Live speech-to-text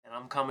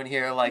I'm coming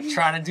here like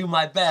trying to do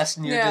my best,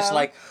 and you're just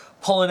like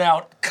pulling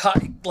out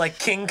like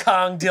King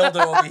Kong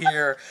dildo over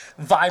here,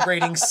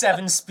 vibrating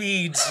 7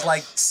 speeds,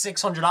 like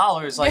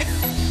 $600, like.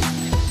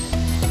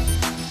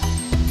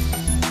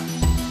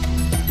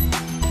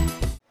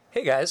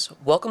 Hey guys,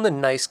 welcome to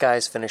Nice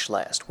Guys Finish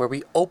Last, where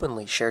we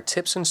openly share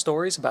tips and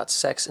stories about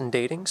sex and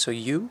dating so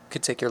you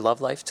could take your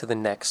love life to the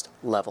next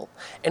level.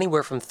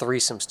 Anywhere from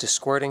threesomes to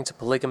squirting to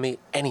polygamy,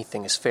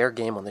 anything is fair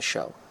game on the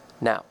show.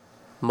 Now,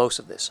 most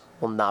of this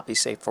will not be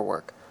safe for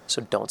work,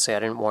 so don't say I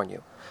didn't warn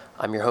you.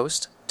 I'm your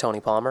host, Tony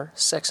Palmer,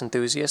 sex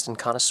enthusiast and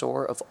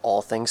connoisseur of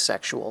all things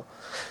sexual.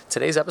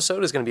 Today's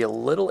episode is going to be a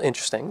little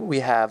interesting. We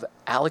have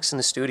Alex in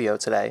the studio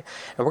today,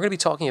 and we're going to be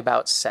talking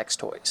about sex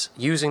toys,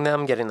 using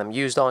them, getting them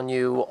used on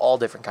you, all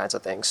different kinds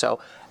of things. So,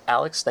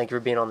 Alex, thank you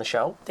for being on the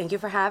show. Thank you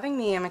for having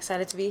me. I'm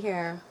excited to be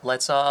here.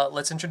 Let's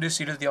introduce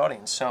you to the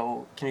audience.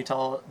 So, can you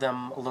tell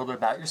them a little bit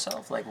about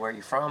yourself? Like, where are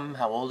you from?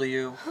 How old are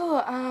you?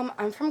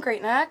 I'm from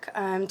Great Neck.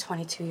 I'm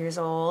 22 years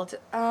old.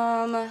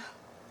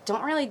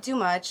 Don't really do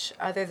much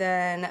other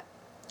than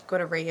go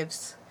to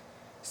raves,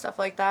 stuff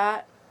like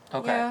that.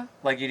 Okay. Yeah.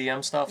 Like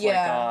EDM stuff?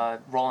 Yeah. Like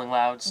Rolling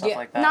Loud, stuff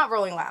like that? Not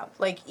Rolling Loud.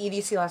 Like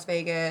EDC Las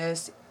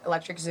Vegas,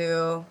 Electric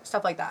Zoo,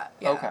 stuff like that.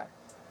 Yeah.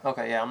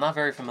 Okay, yeah, I'm not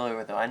very familiar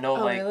with it. I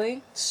know,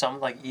 really?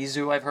 some, like,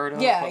 EZoo I've heard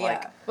of. Yeah, but,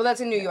 yeah. Well,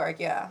 that's in New York,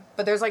 yeah.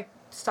 But there's, like,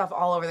 stuff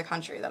all over the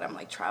country that I'm,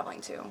 like, traveling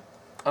to.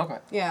 Okay.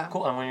 Yeah.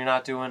 Cool. And when you're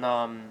not doing,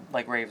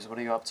 like, raves, what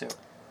are you up to?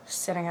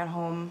 Sitting at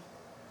home,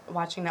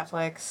 watching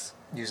Netflix.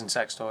 Using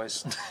sex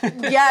toys.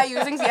 Yeah,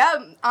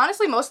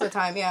 honestly, most of the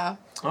time, yeah.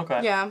 Okay.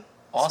 Yeah.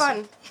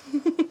 Awesome.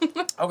 It's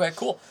fun. Okay,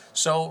 cool.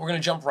 So we're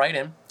going to jump right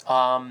in.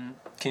 Can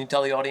you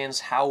tell the audience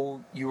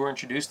how you were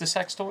introduced to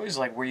sex toys?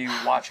 Like, were you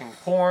watching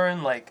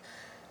porn? Like,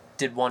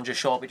 did one just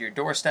show up at your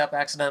doorstep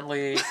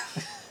accidentally?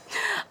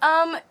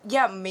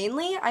 Yeah,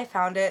 mainly I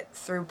found it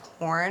through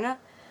porn.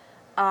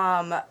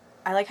 I,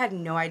 like, had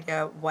no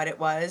idea what it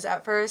was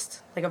at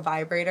first. Like, a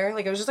vibrator.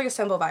 Like, it was just, like, a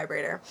simple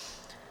vibrator.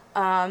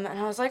 And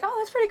I was like, oh,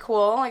 that's pretty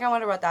cool. Like, I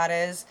wonder what that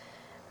is.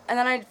 And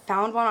then I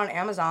found one on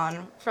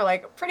Amazon for,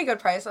 like, a pretty good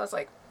price. I was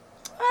like,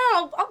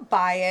 oh, I'll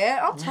buy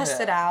it. I'll test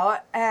it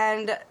out.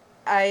 And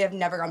I have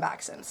never gone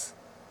back since.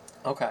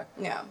 Okay.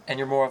 Yeah. And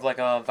you're more of, like,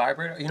 a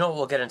vibrator? You know what?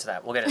 We'll get into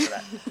that.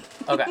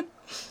 Okay.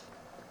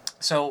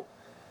 So,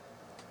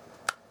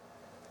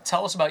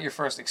 tell us about your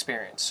first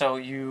experience. So,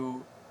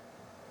 you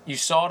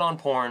saw it on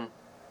porn,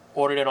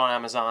 ordered it on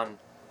Amazon,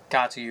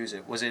 got to use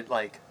it. Was it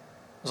like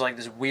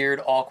this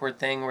weird, awkward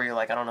thing where you're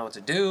like, I don't know what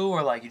to do,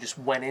 or like you just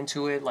went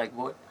into it? Like,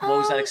 what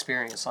was that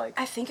experience like?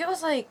 I think it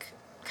was like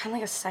kind of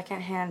like a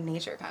secondhand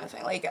nature kind of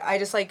thing. Like, I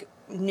just like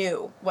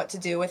knew what to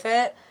do with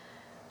it.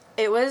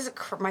 It was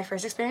my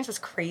first experience was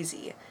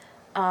crazy.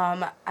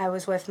 I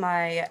was with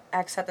my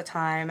ex at the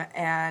time,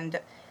 and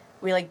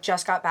we like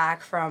just got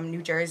back from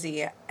New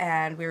Jersey,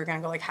 and we were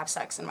gonna go like have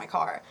sex in my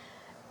car.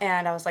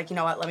 And I was like, you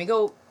know what? Let me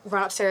go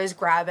run upstairs,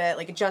 grab it.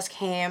 Like, it just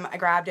came. I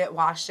grabbed it,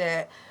 washed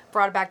it,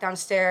 brought it back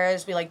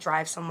downstairs. We, like,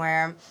 drive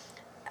somewhere.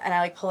 And I,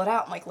 like, pull it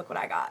out. I'm like, look what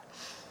I got.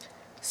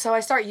 So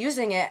I start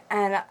using it,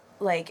 and,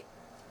 like,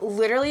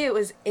 literally it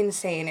was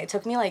insane. It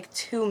took me, like,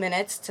 2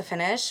 minutes to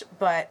finish,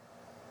 but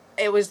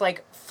it was,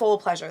 like, full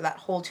pleasure that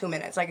whole 2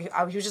 minutes. Like, he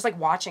was just, like,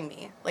 watching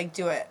me, like,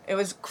 do it. It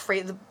was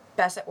crazy. The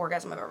best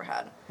orgasm I've ever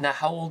had. Now,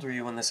 how old were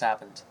you when this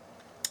happened?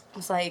 I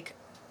was, like,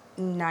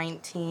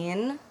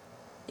 19.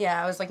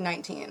 Yeah, I was, like,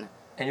 19.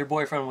 And your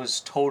boyfriend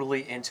was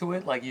totally into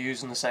it? Like, you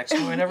using the sex toy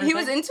and everything? He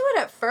was into it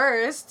at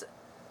first,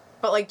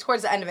 but, like,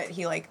 towards the end of it,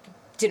 he, like,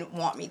 didn't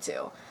want me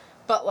to.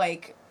 But,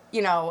 like,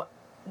 you know,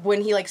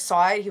 when he, like,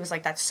 saw it, he was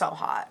like, that's so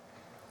hot.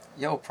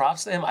 Yo,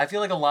 props to him. I feel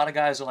like a lot of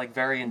guys are, like,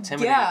 very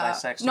intimidated by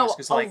sex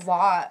toys. No, like, a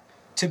lot.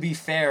 To be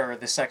fair,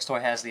 the sex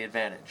toy has the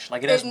advantage.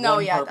 Like, it has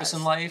one purpose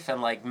in life,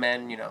 and, like,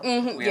 men, you know,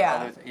 we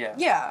have other...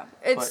 Yeah,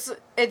 it's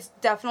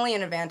definitely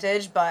an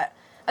advantage, but...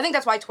 I think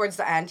that's why towards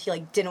the end he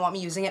like didn't want me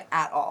using it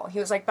at all. He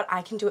was like, "But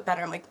I can do it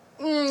better." I'm like,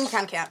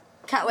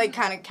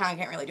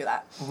 can't really do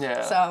that.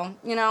 Yeah. So,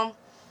 you know.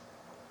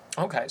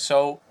 Okay,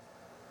 so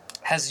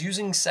has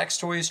using sex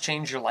toys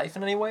changed your life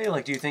in any way?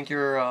 Like, do you think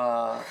you're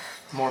a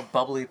more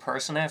bubbly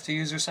person after you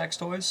use your sex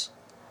toys?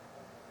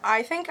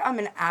 I think I'm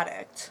an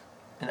addict.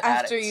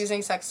 After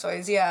using sex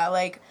toys, yeah.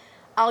 Like,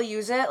 I'll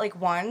use it like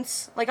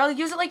once. Like, I'll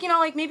use it like, you know,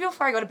 like maybe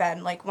before I go to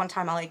bed. Like, one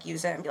time I'll like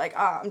use it and be like,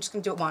 I'm just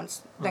gonna do it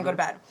once, then go to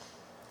bed.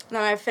 And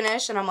then I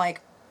finish, and I'm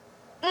like,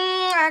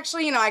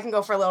 actually, you know, I can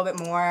go for a little bit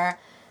more. And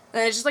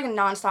then it's just, like, a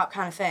nonstop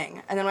kind of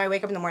thing. And then when I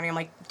wake up in the morning, I'm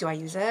like, do I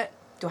use it?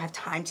 Do I have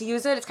time to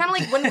use it? It's kind of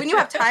like when you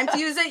have time to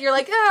use it, you're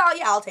like, oh,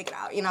 yeah, I'll take it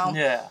out, you know?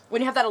 Yeah.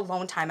 When you have that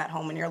alone time at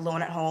home, when you're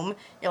alone at home,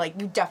 you're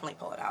like, you definitely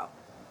pull it out.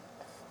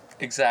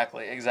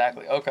 Exactly.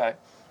 Okay.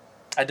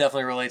 I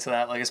definitely relate to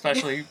that. Like,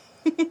 especially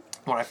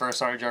when I first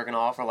started jerking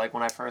off, or, like,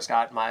 when I first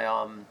got my,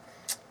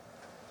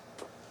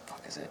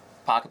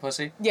 pocket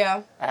pussy.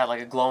 Yeah. I had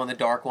like a glow in the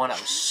dark one. I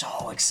was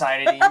so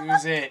excited to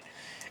use it.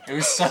 It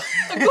was so...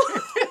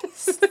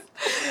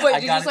 Wait,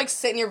 did you just like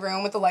sit in your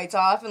room with the lights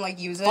off and like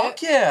use it?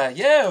 Fuck yeah,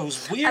 it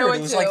was weird.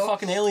 It was too. Like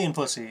fucking alien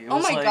pussy. It oh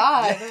was my like...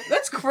 god,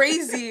 that's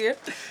crazy.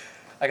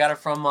 I got it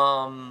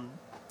from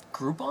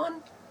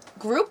Groupon.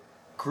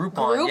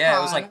 Groupon. Yeah,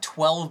 it was like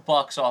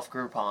 $12 off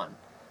Groupon.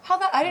 How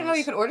that? I didn't know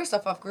you could order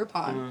stuff off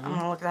Groupon. I'm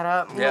gonna look that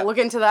up. I'm Yeah. gonna look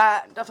into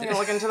that. Definitely gonna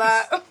look into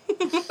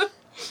that.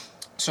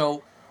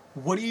 So,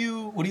 what do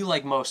you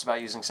like most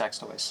about using sex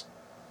toys?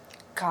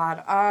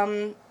 God,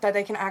 that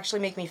they can actually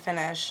make me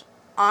finish.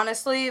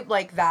 Honestly,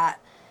 like that.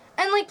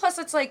 And like plus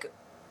it's like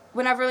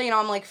whenever, you know,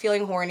 I'm like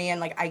feeling horny and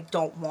like I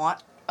don't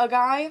want a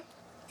guy,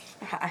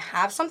 I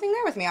have something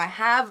there with me. I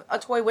have a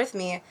toy with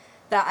me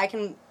that I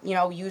can, you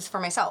know, use for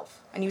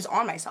myself and use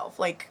on myself.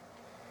 Like,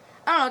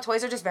 I don't know,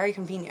 toys are just very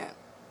convenient.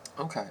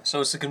 Okay,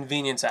 so it's the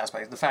convenience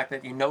aspect. The fact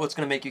that you know it's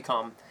going to make you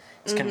come.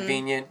 It's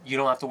convenient. You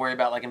don't have to worry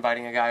about, like,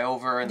 inviting a guy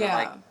over and then,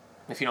 like,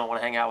 if you don't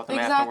want to hang out with him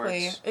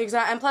afterwards.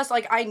 Exactly. And plus,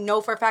 like, I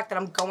know for a fact that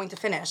I'm going to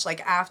finish.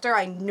 Like, after,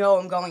 I know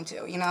I'm going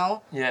to, you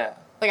know? Yeah.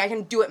 Like, I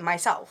can do it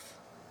myself.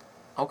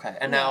 Okay,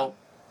 and now,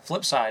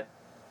 flip side,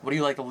 what do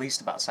you like the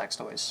least about sex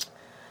toys?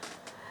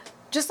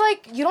 Just,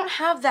 like, you don't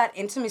have that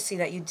intimacy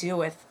that you do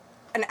with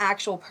an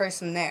actual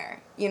person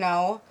there, you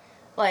know?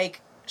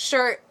 Like,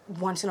 sure,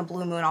 once in a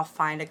blue moon I'll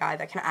find a guy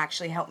that can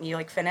actually help me,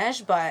 like,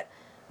 finish, but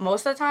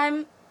most of the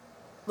time,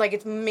 like,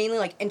 it's mainly,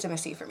 like,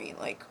 intimacy for me,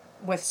 like,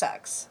 with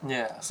sex.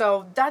 Yeah.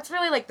 So that's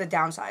really, like, the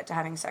downside to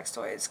having sex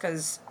toys,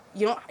 because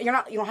you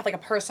don't have, like, a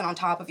person on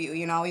top of you,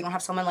 you know? You don't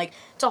have someone, like,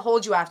 to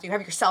hold you after. You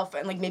have yourself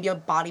and, like, maybe a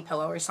body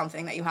pillow or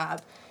something that you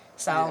have.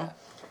 So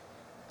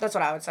that's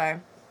what I would say.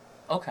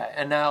 Okay,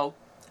 and now,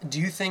 do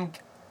you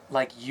think,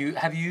 like,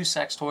 have you used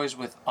sex toys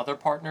with other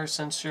partners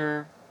since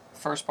your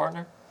first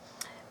partner?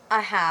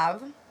 I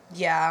have,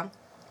 yeah.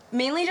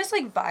 Mainly just,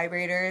 like,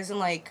 vibrators and,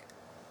 like,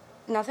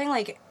 nothing,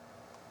 like,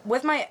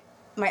 with my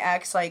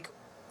ex, like,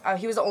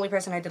 he was the only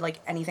person I did, like,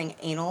 anything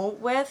anal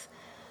with.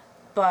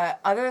 But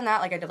other than that,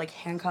 like, I did, like,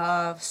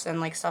 handcuffs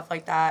and, like, stuff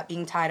like that,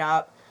 being tied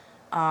up.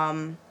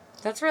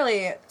 That's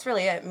really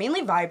it.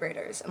 Mainly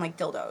vibrators and, like,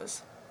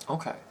 dildos.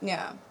 Okay.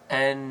 Yeah.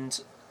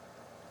 And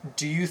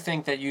do you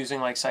think that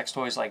using, like, sex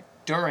toys, like,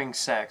 during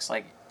sex,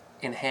 like,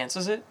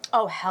 enhances it?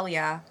 Oh, hell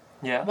yeah.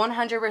 Yeah?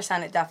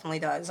 100% it definitely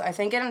does. I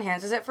think it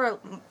enhances it for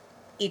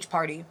each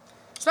party.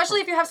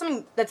 Especially if you have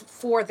something that's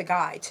for the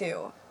guy,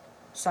 too.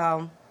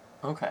 So...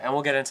 Okay, and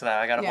we'll get into that.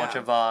 I got a bunch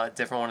of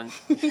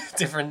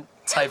different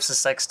types of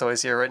sex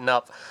toys here written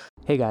up.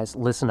 Hey guys,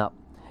 listen up.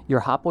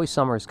 Your Hot Boy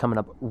Summer is coming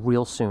up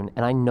real soon,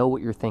 and I know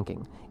what you're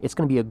thinking. It's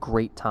going to be a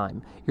great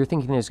time. You're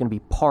thinking there's going to be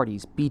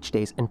parties, beach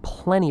days, and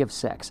plenty of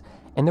sex.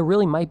 And there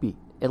really might be.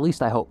 At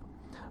least I hope.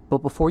 But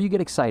before you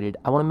get excited,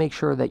 I want to make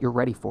sure that you're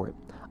ready for it.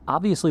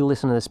 Obviously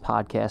listen to this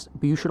podcast,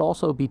 but you should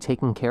also be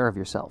taking care of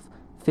yourself.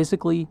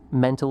 Physically,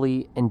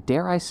 mentally, and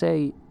dare I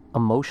say,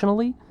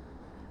 emotionally?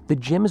 The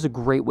gym is a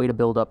great way to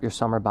build up your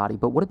summer body,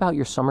 but what about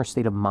your summer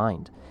state of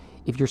mind?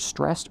 If you're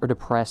stressed or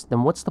depressed,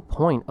 then what's the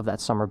point of that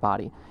summer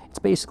body? It's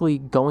basically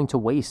going to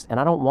waste,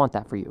 and I don't want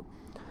that for you.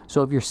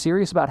 So if you're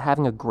serious about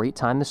having a great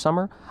time this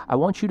summer, I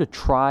want you to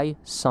try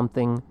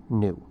something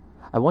new.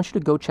 I want you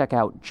to go check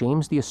out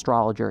James the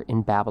Astrologer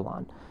in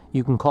Babylon.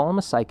 You can call him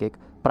a psychic,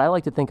 but I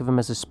like to think of him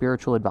as a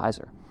spiritual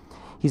advisor.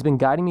 He's been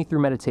guiding me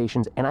through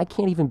meditations, and I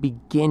can't even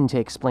begin to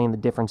explain the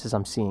differences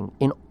I'm seeing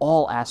in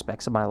all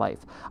aspects of my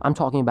life. I'm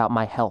talking about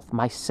my health,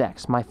 my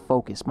sex, my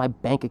focus, my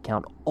bank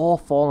account, all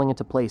falling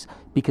into place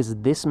because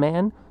this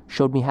man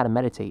showed me how to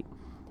meditate.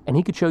 And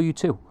he could show you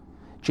too.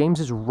 James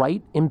is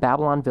right in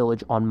Babylon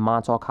Village on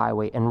Montauk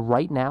Highway, and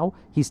right now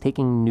he's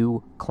taking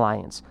new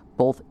clients,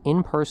 both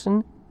in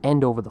person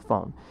and over the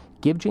phone.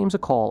 Give James a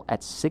call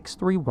at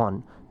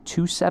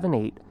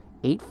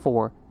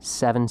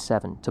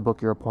 631-278-8477 to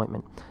book your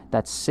appointment.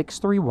 That's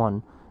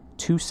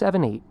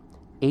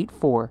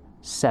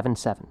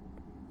 631-278-8477.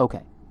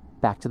 Okay,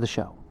 back to the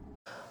show.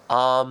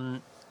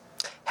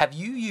 Have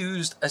you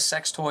used a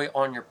sex toy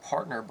on your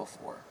partner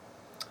before?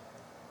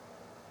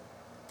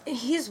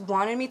 He's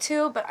wanted me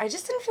to, but I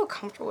just didn't feel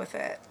comfortable with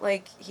it.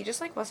 Like, he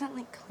just, like, wasn't,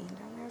 like, clean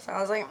down there. So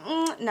I was like,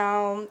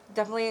 no,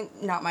 definitely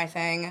not my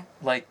thing.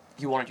 Like,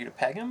 he wanted you to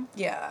peg him?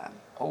 Yeah.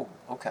 Oh,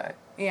 okay.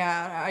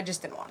 Yeah, I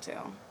just didn't want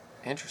to.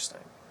 Interesting.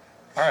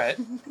 All right.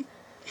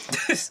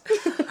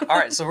 All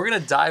right, so we're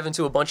going to dive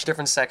into a bunch of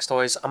different sex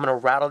toys. I'm going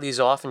to rattle these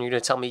off, and you're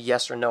going to tell me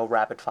yes or no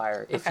rapid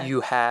fire. If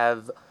you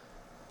have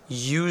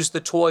used the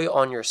toy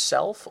on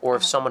yourself or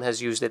if someone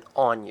has used it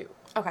on you.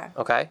 Okay.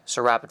 Okay?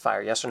 So rapid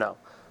fire, yes or no?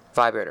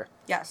 Vibrator.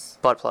 Yes.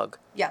 Butt plug.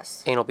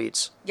 Yes. Anal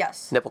beads.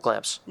 Yes. Nipple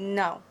clamps.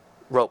 No.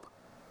 Rope.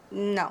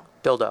 No.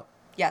 Dildo.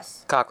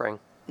 Yes. Cock ring.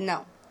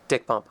 No.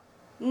 Dick pump.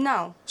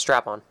 No.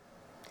 Strap on.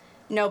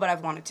 No, but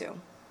I've wanted to.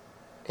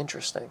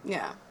 Interesting.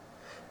 Yeah.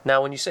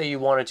 Now, when you say you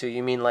wanted to,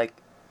 you mean like,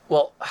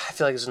 well, I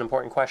feel like this is an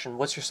important question.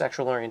 What's your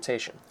sexual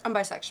orientation? I'm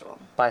bisexual.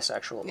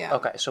 Bisexual. Yeah.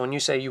 Okay, so when you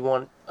say you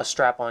want a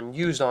strap-on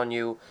used on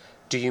you,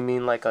 do you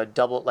mean like a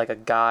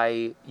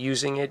guy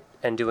using it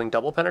and doing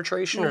double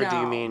penetration, or do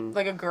you mean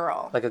like a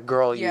girl? Like a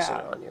girl using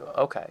it on you?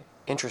 Okay,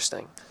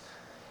 interesting.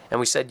 And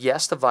we said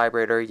yes to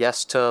vibrator,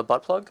 yes to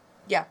butt plug?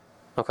 Yeah.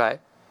 Okay.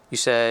 You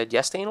said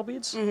yes to anal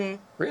beads?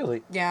 Mm-hmm.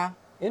 Really? Yeah.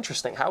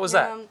 Interesting. How was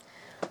that?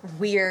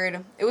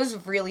 weird. It was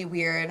really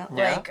weird.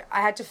 Yeah? Like,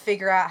 I had to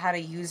figure out how to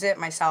use it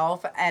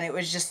myself, and it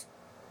was just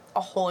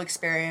a whole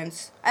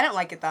experience. I didn't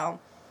like it, though.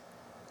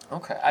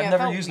 Okay. Yeah, I've it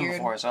never felt used them weird.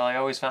 before, so like, I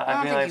always found, I I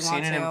don't mean, think I've you seen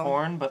want it in to.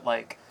 porn, but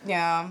like,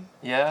 Yeah.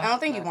 yeah. I don't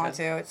think you Okay. want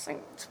to. It's,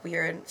 like, it's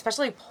weird.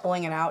 Especially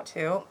pulling it out,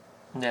 too.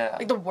 Yeah.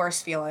 Like, the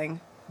worst feeling.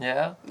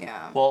 Yeah?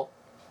 Yeah. Well,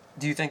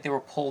 do you think they were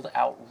pulled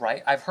out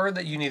right? I've heard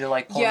that you need to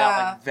like pull it Yeah.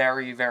 out like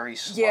very, very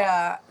slow.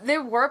 Yeah. They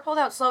were pulled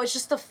out slow. It's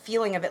just the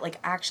feeling of it, like,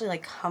 actually,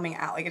 like, coming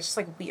out. Like, it's just,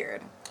 like,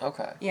 weird.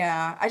 Okay.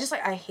 Yeah. I just,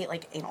 like, I hate,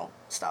 like, anal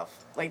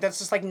stuff. Like, that's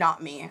just, like,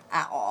 not me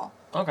at all.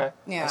 Okay.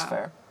 Yeah. That's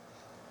fair.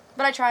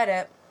 But I tried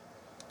it.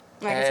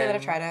 I can say that I've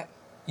And- tried it.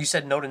 You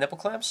said no to nipple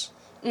clamps?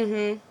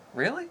 Mm-hmm.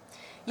 Really?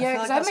 Yeah, feel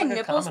because like I have that's, my like, a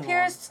nipples common one.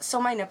 pierced,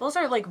 so my nipples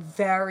are, like,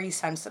 very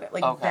sensitive.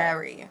 Like, Okay.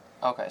 very.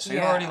 Okay, so you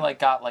Yeah. already like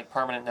got like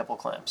permanent nipple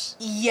clamps.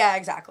 Yeah,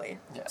 exactly.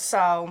 Yeah.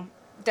 So,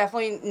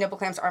 definitely nipple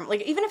clamps aren't,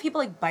 like, even if people,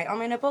 like, bite on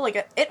my nipple, like,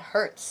 it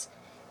hurts.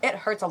 It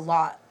hurts a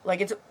lot.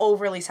 Like, it's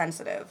overly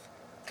sensitive.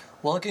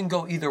 Well, it can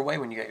go either way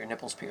when you get your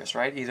nipples pierced,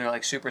 right? Either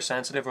like super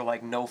sensitive or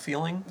like no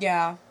feeling.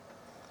 Yeah.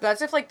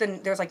 That's if, like,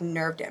 there's, like,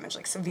 nerve damage,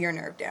 like, severe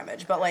nerve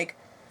damage. But, like,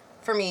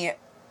 for me,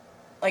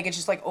 like, it's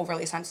just, like,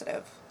 overly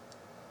sensitive.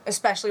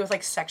 Especially with,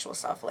 like, sexual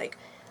stuff. Like,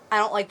 I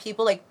don't like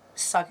people, like,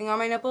 sucking on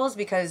my nipples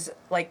because,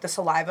 like, the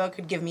saliva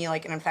could give me,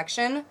 like, an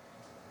infection.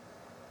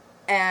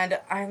 And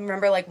I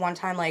remember, like, one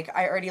time, like,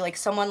 I already, like,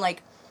 someone,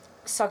 like,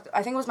 sucked,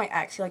 I think it was my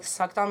ex, he, like,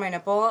 sucked on my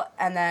nipple,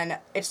 and then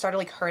it started,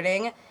 like,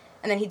 hurting,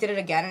 and then he did it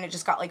again, and it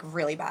just got, like,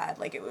 really bad.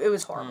 Like, it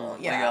was horrible.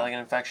 You Yeah. got like an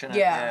infection.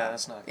 Yeah. Yeah,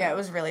 that's not good. Yeah, it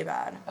was really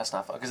bad. That's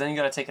not fun. Because then you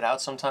got to take it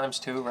out sometimes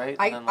too, right?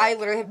 I And then, like,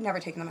 literally have never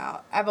taken them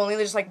out. I've only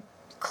just, like,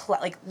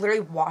 like,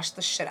 literally washed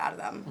the shit out of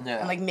them. Yeah.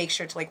 And, like, make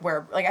sure to, like,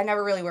 wear, like, I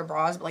never really wear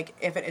bras, but, like,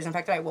 if it is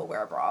infected, I will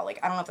wear a bra. Like,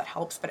 I don't know if that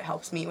helps, but it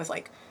helps me with,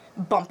 like,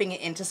 bumping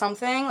it into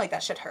something. Like,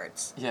 that shit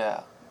hurts.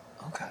 Yeah.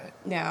 Okay.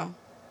 Yeah.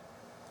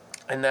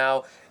 And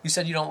now you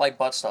said you don't like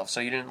butt stuff, so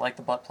you didn't like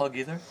the butt plug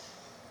either?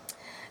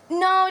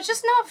 No, it's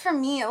just not for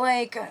me.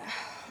 Like,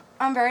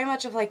 I'm very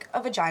much of, like,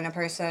 a vagina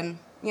person,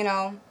 you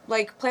know?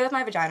 Like, play with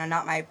my vagina,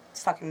 not my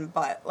fucking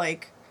butt.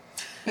 Like,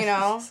 you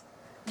know?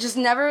 Just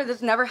never,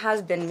 this never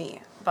has been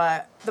me.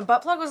 But the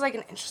butt plug was, like,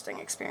 an interesting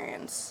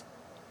experience.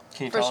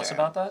 Can you For tell us sure.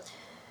 about that?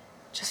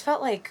 Just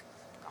felt like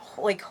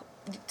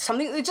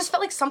something, it just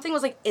felt like something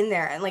was, like, in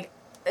there. And, like,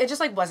 it just,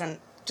 like, wasn't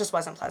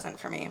pleasant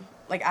for me.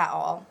 Like, at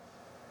all.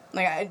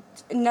 Like,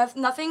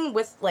 nothing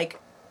with, like,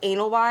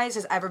 anal-wise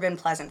has ever been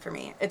pleasant for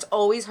me. It's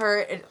always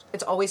hurt.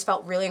 It's always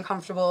felt really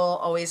uncomfortable.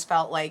 Always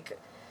felt like,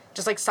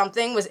 just like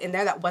something was in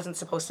there that wasn't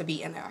supposed to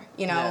be in there.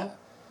 You know?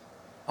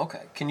 Yeah.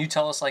 Okay. Can you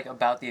tell us like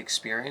about the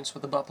experience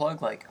with the butt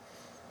plug? Like,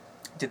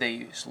 did they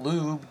use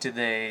lube? Did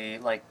they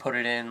like put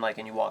it in like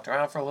and you walked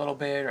around for a little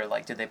bit, or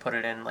like did they put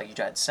it in like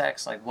you had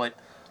sex? Like what?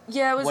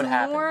 Yeah, it was What more.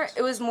 happened?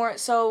 It was more.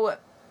 So,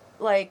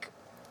 like,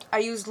 I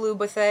used lube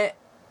with it,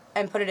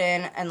 and put it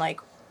in, and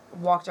like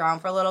walked around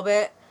for a little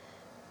bit.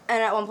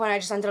 And at one point, I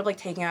just ended up, like,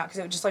 taking it out because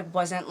it just, like,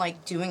 wasn't,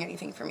 like, doing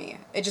anything for me.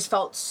 It just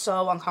felt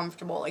so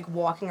uncomfortable, like,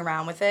 walking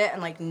around with it and,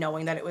 like,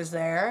 knowing that it was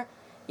there,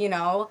 you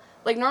know?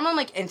 Like, normally I'm,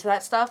 like, into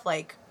that stuff.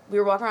 Like, we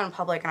were walking around in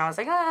public, and I was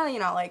like, you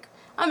know, like,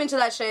 I'm into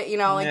that shit, you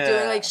know? Like,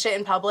 doing, Yeah. like, shit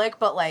in public.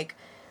 But, like,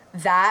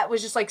 that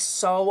was just, like,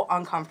 so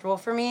uncomfortable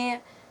for me.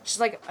 Just,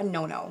 like, a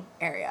no-no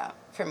area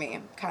for me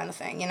kind of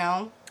thing, you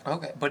know?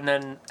 Okay. But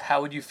then how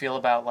would you feel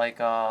about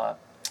like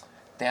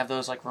they have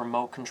those like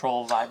remote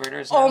control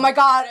vibrators? Oh, now? my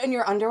God. In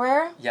your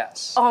underwear?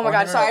 Yes. Oh my Or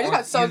God, no, sorry, I no, just or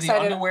got so either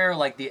excited. The underwear or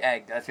like the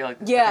egg. I feel like I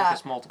think Yeah,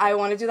 there's multiple. I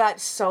want to do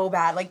that so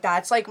bad. Like,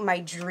 that's, like, my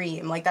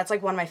dream. Like, that's,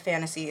 like, one of my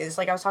fantasies.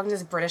 Like, I was talking to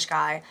this British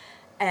guy,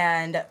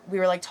 and we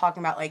were, like,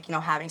 talking about, like, you know,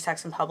 having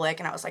sex in public,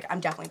 and I was like, I'm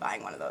definitely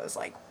buying one of those.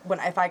 Like,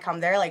 if I come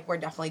there, like, we're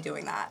definitely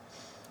doing that.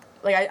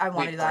 Like, I want to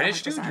Wait, do that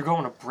British 100%. dude? You're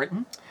going to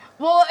Britain?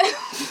 Well,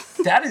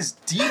 That is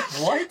deep.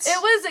 What? it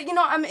was, you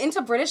know, I'm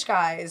into British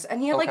guys, and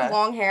he had, like, Okay.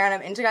 long hair, and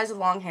I'm into guys with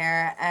long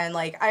hair, and,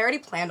 like, I already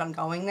planned on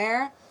going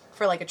there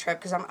for, like, a trip,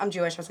 because I'm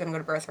Jewish, I was going to go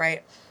to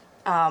Birthright.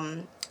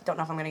 Don't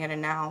know if I'm going to get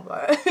in now,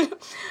 but,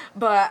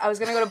 but I was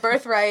going to go to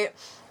Birthright,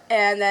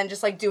 and then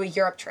just, like, do a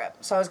Europe trip.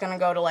 So I was going to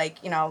go to,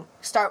 like, you know,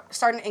 start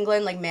in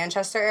England, like,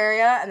 Manchester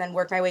area, and then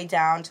work my way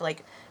down to,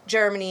 like,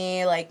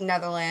 Germany, like,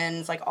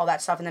 Netherlands, like, all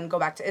that stuff, and then go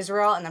back to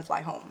Israel, and then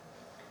fly home.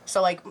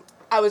 So, like,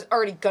 I was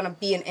already going to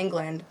be in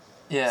England.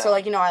 Yeah. So,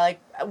 like, you know, I,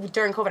 like,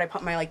 during COVID, I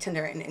put my, like,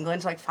 Tinder in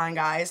England to, like, find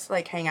guys to,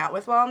 like, hang out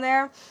with while I'm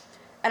there.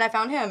 And I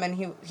found him, and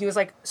he was,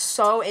 like,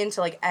 so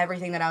into, like,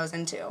 everything that I was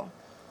into.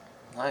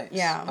 Nice.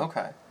 Yeah.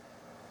 Okay.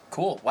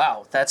 Cool.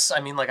 Wow. That's. I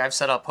mean, like I've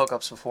set up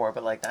hookups before,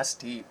 but like that's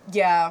deep.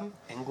 Yeah.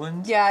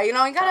 England. Yeah, you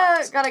know, you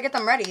gotta get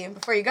them ready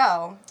before you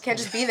go. Can't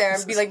just be there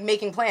and be, like,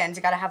 making plans.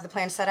 You gotta have the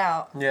plan set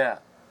out. Yeah.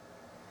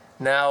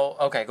 Now,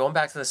 okay, going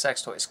back to the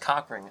sex toys,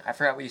 cock ring. I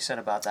forgot what you said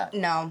about that.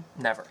 No.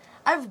 Never.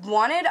 I've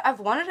wanted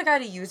a guy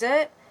to use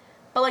it,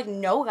 but, like,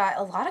 no guy.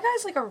 A lot of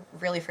guys, like, are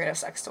really afraid of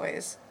sex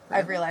toys.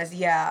 I've realized,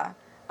 yeah.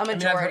 A I mean,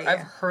 majority. I've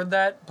heard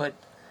that, but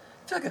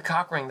I feel like a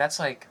cock ring. That's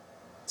like,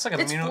 it's like a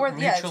It's for-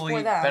 yeah, it's mutually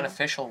for them.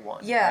 beneficial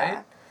one, Yeah.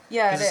 right?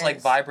 Yeah, Because it it's like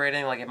is.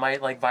 vibrating. Like it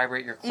might like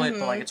vibrate your clit,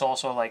 but like it's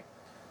also like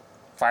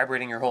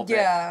vibrating your whole dick.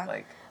 Yeah.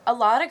 Like, a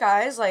lot of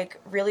guys,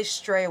 like, really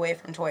stray away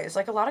from toys.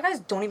 Like, a lot of guys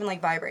don't even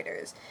like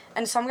vibrators.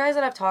 And some guys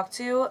that I've talked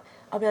to,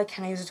 I'll be like,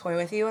 can I use a toy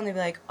with you? And they'll be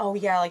like, oh,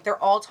 yeah. Like,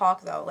 they're all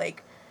talk, though.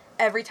 Like,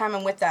 every time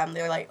I'm with them,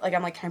 they're like,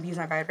 I'm like, can I use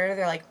my vibrator?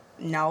 They're like,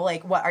 no.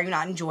 Like, what? Are you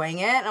not enjoying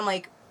it? And I'm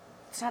like,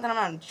 it's not that I'm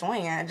not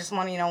enjoying it. I just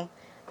want to, you know,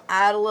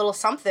 add a little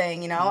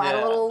something, you know? Add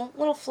a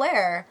little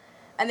flair.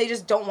 And they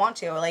just don't want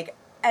to. Like,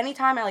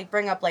 anytime I, like,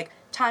 bring up, like,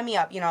 tie me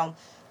up, you know,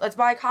 let's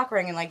buy a cock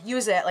ring and, like,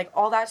 use it. Like,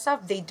 all that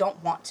stuff, they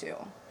don't want to.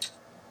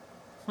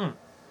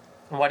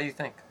 Why do you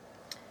think?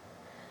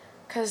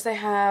 Because they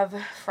have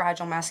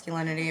fragile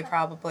masculinity,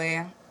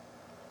 probably.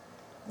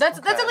 That's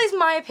at least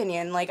my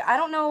opinion. Like, I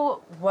don't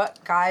know what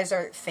guys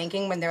are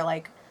thinking when they're,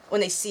 like, when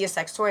they see a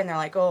sex toy and they're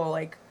like, oh,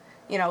 like,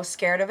 you know,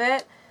 scared of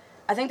it.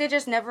 I think they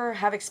just never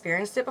have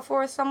experienced it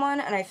before with someone,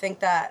 and I think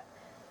that,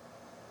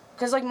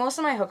 because, like, most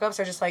of my hookups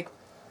are just, like,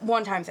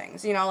 one-time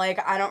things, you know?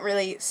 Like, I don't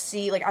really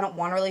see, like, I don't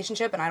want a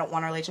relationship, and I don't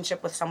want a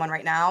relationship with someone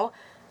right now.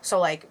 So,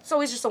 like, it's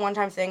always just a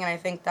one-time thing, and I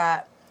think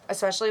that,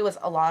 especially with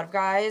a lot of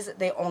guys,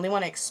 they only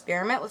want to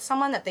experiment with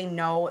someone that they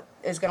know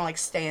is going to, like,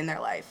 stay in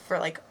their life for,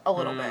 like, a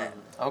little bit.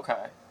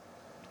 Okay.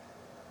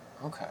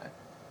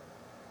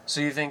 So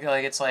you think,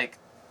 like, it's, like,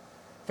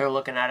 they're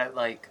looking at it,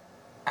 like,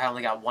 I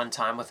only got one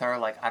time with her,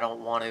 like, I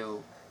don't want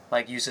to,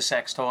 like, use a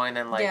sex toy and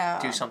then,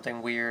 like, do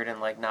something weird and,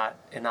 like, not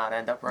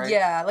end up right?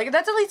 Yeah, like,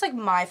 that's at least, like,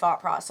 my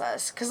thought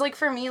process. Because, like,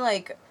 for me,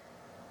 like,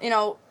 you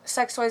know,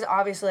 sex toys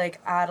obviously,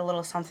 like, add a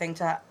little something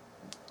to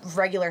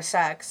regular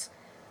sex.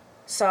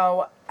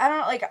 So, I don't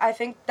know, like, I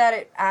think that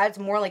it adds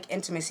more, like,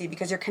 intimacy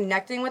because you're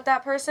connecting with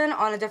that person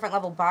on a different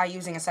level by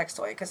using a sex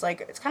toy. Because,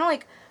 like, it's kind of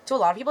like, to a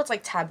lot of people, it's,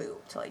 like, taboo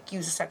to, like,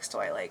 use a sex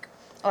toy. Like,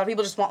 a lot of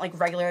people just want, like,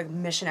 regular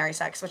missionary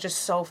sex, which is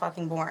so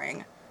fucking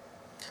boring.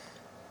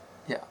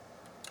 Yeah.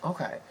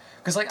 Okay.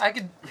 Because, like, I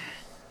could,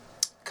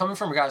 coming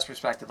from a guy's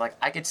perspective, like,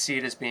 I could see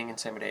it as being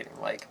intimidating.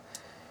 Like,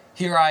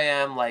 here I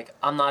am, like,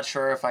 I'm not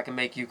sure if I can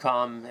make you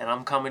come, and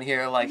I'm coming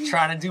here, like,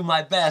 trying to do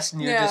my best,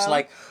 and you're just,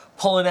 like,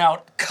 pulling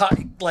out,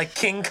 like,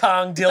 King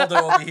Kong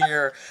dildo over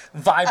here,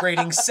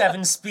 vibrating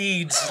 7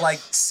 speeds, like,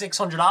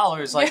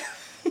 $600. Like,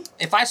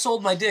 if I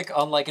sold my dick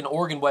on, like, an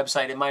organ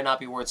website, it might not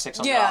be worth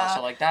 $600. Yeah.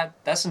 So, like,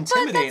 that's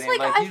intimidating. But that's, like,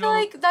 like I feel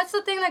like that's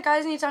the thing that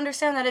guys need to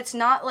understand, that it's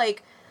not,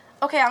 like,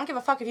 okay, I don't give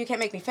a fuck if you can't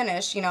make me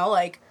finish, you know,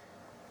 like,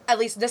 at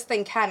least this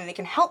thing can, and it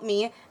can help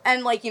me,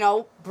 and, like, you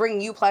know,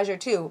 bring you pleasure,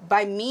 too.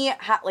 By me,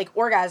 like,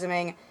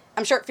 orgasming,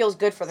 I'm sure it feels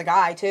good for the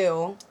guy,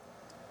 too,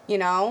 you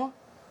know?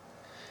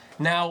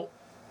 Now,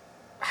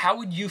 how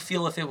would you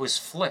feel if it was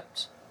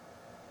flipped?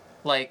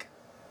 Like,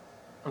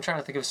 I'm trying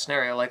to think of a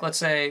scenario. Like, let's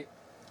say,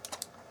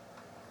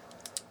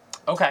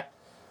 okay,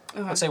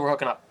 let's say we're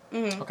hooking up,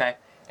 okay?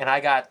 And I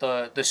got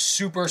the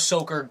Super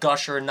Soaker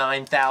Gusher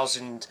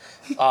 9000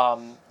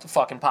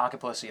 fucking pocket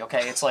pussy,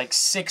 okay? It's like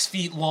 6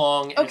 feet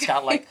long, and it's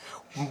got like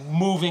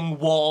moving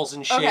walls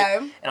and shit. Okay.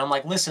 And I'm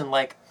like, listen,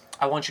 like,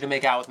 I want you to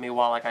make out with me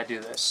while like I do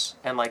this.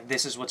 And like,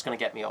 this is what's gonna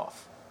get me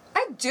off.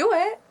 I do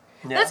it.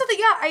 Yeah. That's the thing,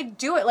 yeah, I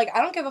do it. Like,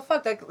 I don't give a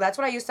fuck. Like, that's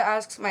what I used to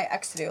ask my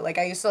ex to do. Like,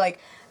 I used to, like,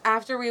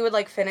 after we would,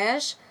 like,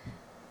 finish,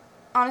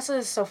 honestly,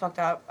 this is so fucked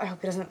up. I hope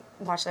he doesn't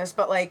watch this,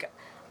 but, like,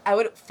 I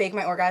would fake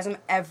my orgasm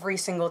every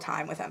single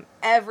time with him.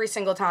 Every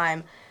single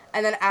time.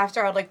 And then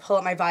after, I would, like, pull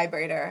up my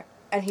vibrator,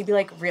 and he'd be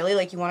like, really?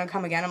 Like, you want to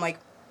come again? I'm like,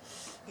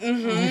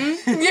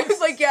 mm-hmm. He was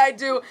like, yeah, I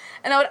do.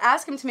 And I would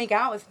ask him to make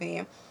out with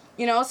me.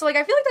 You know? So, like,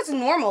 I feel like that's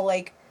normal.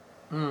 Like,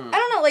 I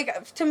don't know,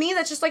 like, to me,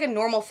 that's just, like, a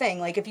normal thing.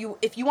 Like, if you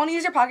want to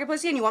use your pocket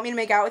pussy and you want me to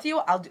make out with you,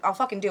 I'll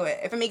fucking do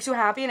it. If it makes you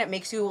happy and it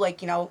makes you,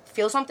 like, you know,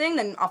 feel something,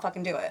 then I'll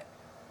fucking do it.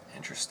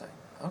 Interesting.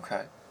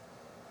 Okay.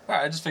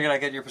 Alright, I just figured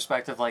I'd get your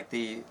perspective, like,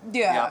 the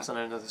opposite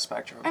end of the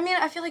spectrum. I mean,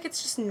 I feel like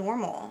it's just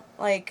normal.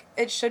 Like,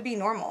 it should be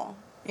normal,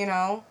 you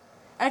know?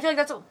 And I feel like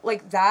that's,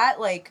 like, that,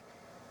 like,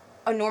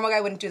 a normal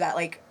guy wouldn't do that.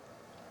 Like,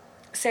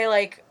 say,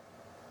 like,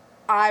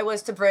 I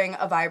was to bring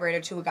a vibrator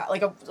to a guy,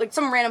 like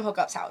some random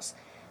hookup's house.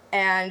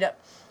 And,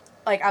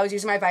 like, I was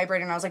using my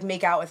vibrator and I was like,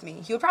 make out with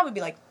me. He would probably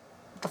be like,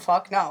 what the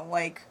fuck? No,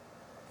 like,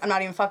 I'm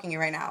not even fucking you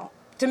right now.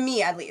 To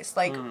me, at least.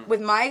 Like,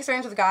 with my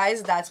experience with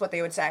guys, that's what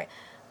they would say.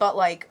 But,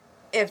 like,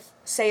 if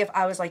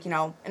I was, like, you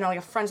know, like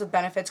a friends with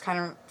benefits kind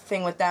of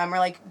thing with them, or,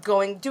 like,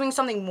 doing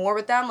something more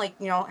with them, like,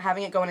 you know,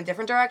 having it go in a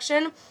different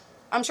direction,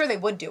 I'm sure they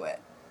would do it.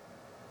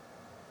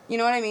 You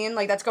know what I mean?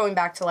 Like, that's going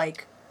back to,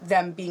 like,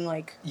 them being,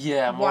 like,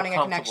 wanting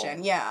a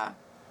connection. Yeah.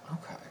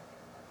 Okay.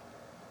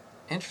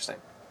 Interesting.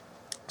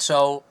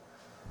 So,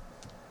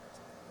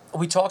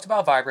 we talked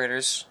about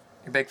vibrators.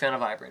 You're a big fan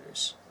of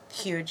vibrators.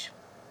 Huge.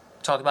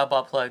 Talked about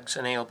butt plugs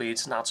and anal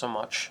beads, not so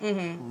much.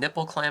 Mm-hmm.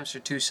 Nipple clamps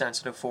you're too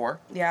sensitive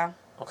for. Yeah.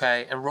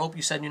 Okay, and rope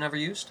you said you never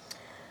used?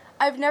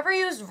 I've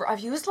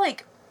used,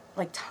 like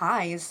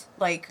ties.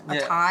 Like, a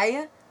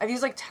tie. I've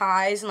used, like,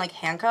 ties and, like,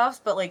 handcuffs,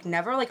 but, like,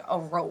 never, like, a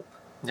rope.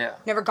 Yeah.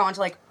 Never gone to,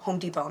 like, Home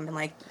Depot and been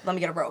like, let me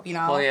get a rope, you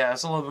know? Well, yeah,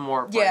 it's a little bit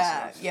more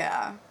abrasive.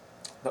 Yeah.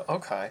 But,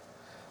 okay.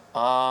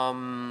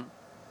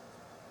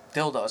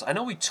 Dildos. I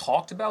know we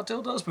talked about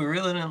dildos, but we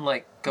really didn't,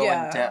 like, go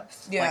in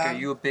depth. Yeah. Like, are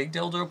you a big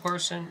dildo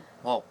person?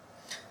 Well,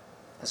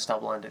 that's a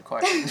double-ended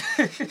question.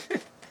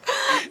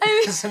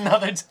 It's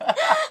another time.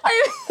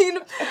 I mean,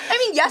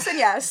 yes and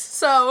yes.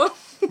 So,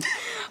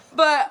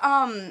 but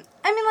I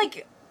mean,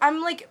 like,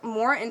 I'm like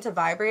more into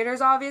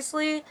vibrators.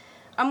 Obviously,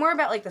 I'm more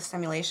about like the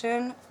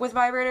stimulation with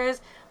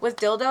vibrators. With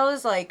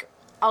dildos, like,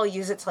 I'll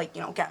use it to like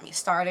get me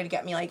started,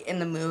 get me like in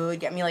the mood,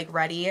 get me like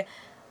ready.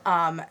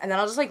 And then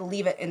I'll just like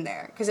leave it in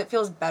there because it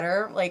feels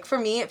better. Like for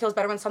me, it feels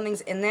better when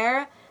something's in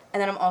there,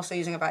 and then I'm also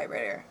using a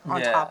vibrator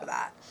on top of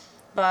that.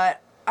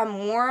 But I'm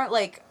more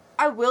like,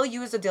 I will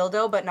use a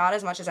dildo, but not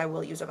as much as I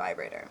will use a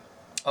vibrator.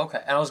 Okay,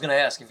 and I was gonna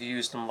ask if you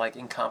used them like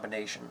in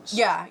combinations.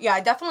 Yeah, I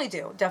definitely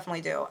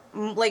do.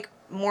 Like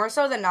more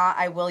so than not,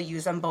 I will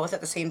use them both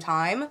at the same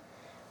time.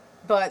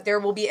 But there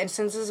will be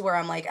instances where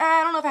I'm like,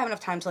 I don't know if I have enough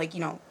time to like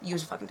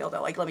use a fucking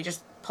dildo. Like let me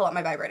just pull out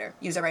my vibrator,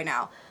 use it right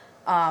now.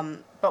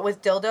 But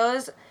with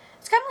dildos,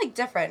 it's kind of like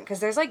different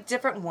because there's like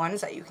different ones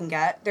that you can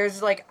get.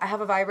 There's like, I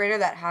have a vibrator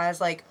that has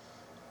like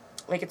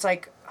it's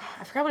like,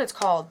 I forgot what it's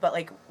called, but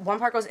like one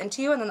part goes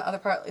into you and then the other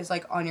part is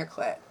like on your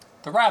clit.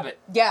 The rabbit.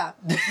 Yeah.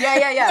 The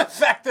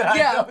fact that I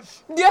know.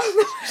 Yeah.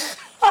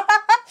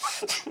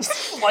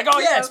 Like, oh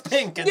yeah, it's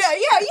pink. Yeah,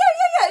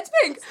 it's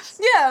pink.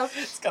 Yeah.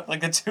 It's got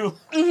like the two.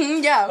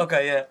 Mm-hmm, yeah.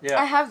 Okay,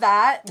 yeah. I have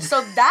that.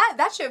 So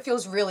that shit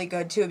feels really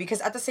good too because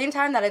at the same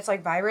time that it's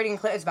like vibrating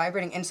clit, it's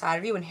vibrating inside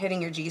of you and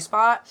hitting your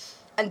G-spot.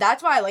 And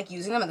that's why I like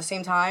using them at the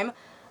same time.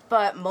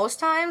 But most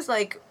times,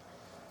 like,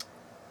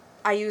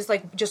 I use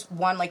like just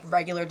one like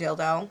regular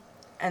dildo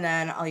and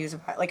then I'll use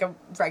a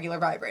regular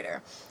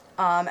vibrator.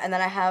 And then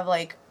I have,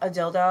 like, a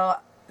dildo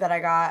that I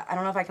got. I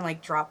don't know if I can,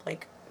 like, drop,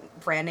 like,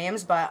 brand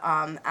names, but,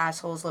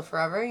 Assholes Live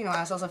Forever. You know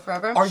Assholes Live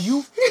Forever? Are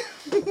you...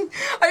 Are you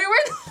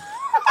wearing...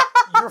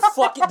 You're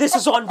fucking... This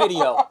is on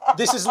video.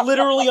 This is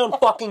literally on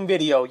fucking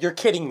video. You're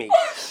kidding me.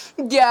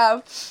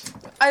 Yeah.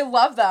 I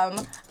love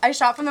them. I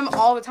shop from them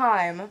all the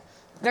time.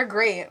 They're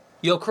great.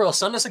 Yo, Krill,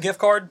 send us a gift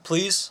card,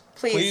 please.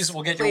 Please,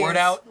 we'll get your word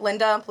out.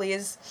 Linda,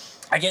 please.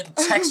 I get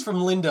texts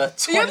from Linda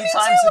 20 yeah,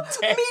 times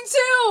a day. Me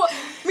too.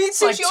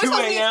 It's like she always 2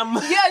 calls a.m.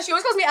 Yeah, she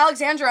always calls me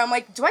Alexandra. I'm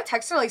like, do I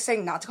text her like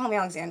saying not to call me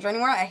Alexandra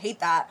anymore? I hate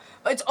that.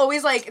 But it's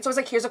always like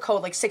here's a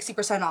code like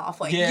 60%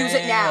 off. Like use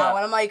it now.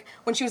 And I'm like,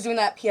 when she was doing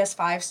that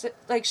PS5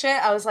 like shit,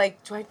 I was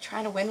like, do I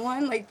try to win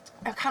one? Like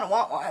I kind of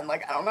want one.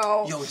 Like I don't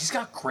know. Yo, he's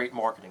got great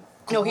marketing.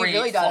 No, he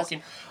really does.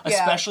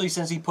 Especially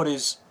since he put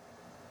his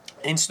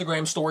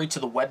Instagram story to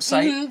the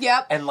website. Mm-hmm,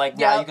 yep. And like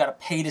now you gotta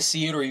pay to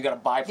see it or you gotta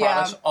buy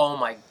products. Yeah. Oh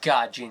my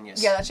god,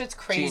 genius. Yeah, that shit's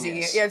crazy.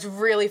 Genius. Yeah, it's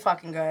really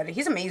fucking good.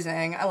 He's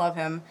amazing. I love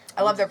him.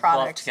 I love their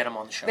products. Love to get him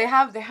on the show. They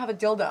have a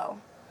dildo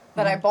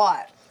that I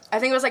bought. I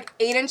think it was like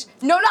 8-inch.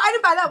 No, I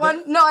didn't buy that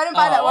one. No, I didn't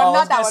buy that one.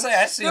 Not that one.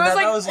 I see that.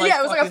 It was like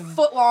it was like a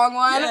foot long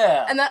one.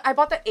 Yeah. And then I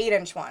bought the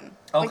 8-inch one.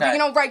 Okay.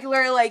 Like,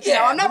 regular, like,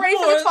 I'm not ready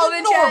for the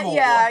 12-inch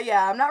yet.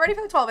 Yeah, I'm not ready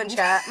for the 12-inch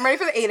yet. I'm ready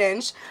for the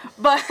 8-inch.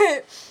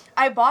 But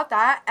I bought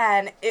that,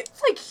 and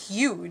it's, like,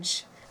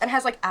 huge. And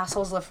has, like,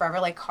 Assholes Live Forever,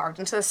 like, carved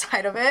into the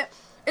side of it.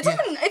 It's like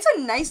it's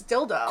a nice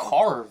dildo.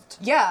 Carved?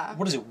 Yeah.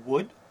 What is it,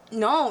 wood?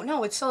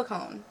 No, it's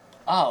silicone.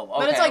 Oh, okay.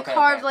 But it's like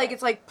carved, like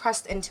it's like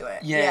pressed into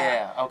it.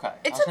 Yeah. Okay.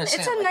 It's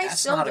a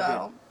nice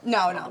dildo. No.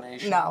 All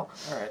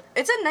right.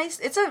 It's a nice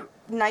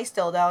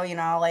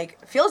dildo.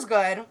 Like feels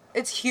good.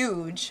 It's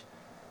huge.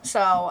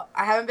 So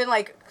I haven't been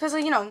like, cause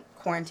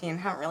quarantine,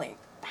 haven't really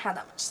had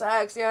that much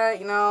sex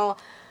yet.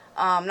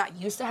 Not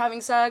used to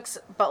having sex,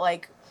 but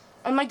like,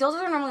 and my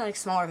dildos are normally like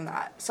smaller than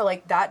that. So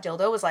like that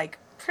dildo was like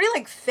pretty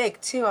like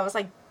thick too. I was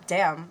like,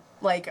 damn.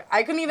 Like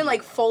I couldn't even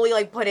like fully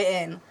like put it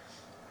in.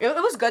 It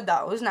was good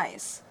though. It was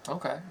nice.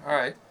 Okay. All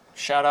right.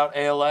 Shout out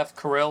ALF,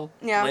 Kirill,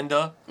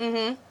 Linda.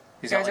 Mm-hmm.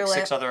 He's got like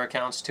 6 other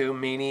accounts too.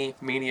 Meanie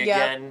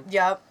again.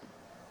 Yep.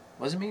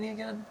 Was it Meanie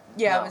again?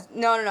 Yeah. No. It was,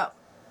 no.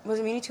 Was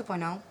it Meanie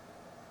 2.0?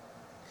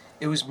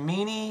 It was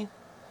Meanie.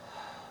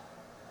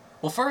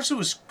 Well, first it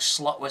was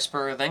Slut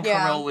Whisperer, then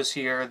Kirill was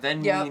here,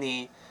 then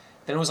Meanie,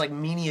 then it was like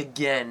Meanie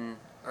again,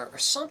 or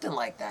something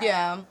like that.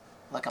 Yeah.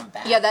 Like I'm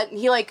back. Yeah, that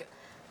he like,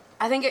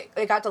 I think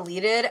it got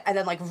deleted, and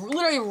then like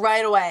literally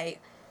right away,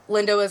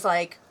 Linda was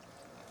like,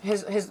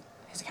 his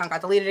account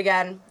got deleted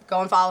again.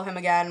 Go and follow him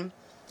again.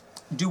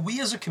 Do we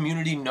as a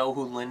community know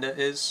who Linda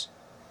is?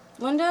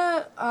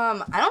 Linda,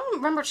 I don't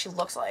remember what she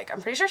looks like.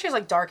 I'm pretty sure she's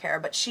like dark hair,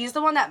 but she's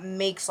the one that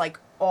makes like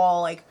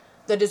all like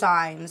the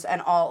designs and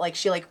all like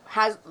she like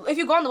has. If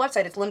you go on the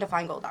website, it's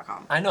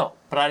lindafeingold.com. I know,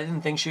 but I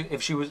didn't think I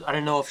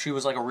didn't know if she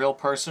was like a real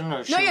person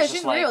or if she was just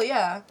she's like real.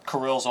 Yeah.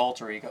 Kirill's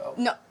alter ego.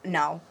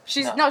 No,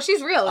 she's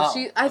real.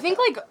 Oh, I think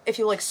like if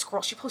you like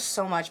scroll, she posts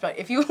so much, but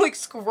if you like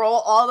scroll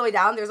all the way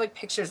down, there's like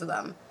pictures of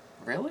them.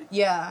 Really?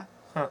 Yeah.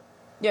 Huh.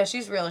 Yeah,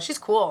 she's real. She's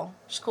cool.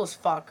 She's cool as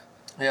fuck.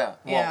 Yeah.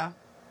 Well,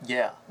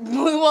 yeah.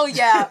 Well,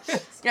 yeah.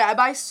 Yeah, I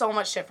buy so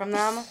much shit from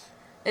them.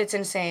 It's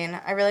insane.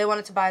 I really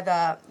wanted to buy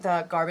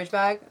the garbage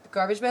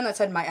bin that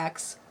said my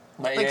ex.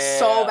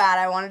 So bad.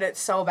 I wanted it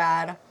so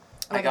bad.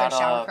 And I got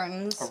shower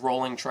curtains. A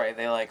rolling tray.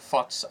 They like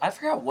fucked. I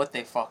forgot what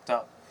they fucked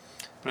up.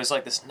 But it's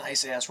like this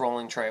nice ass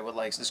rolling tray with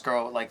like this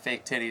girl with like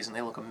fake titties and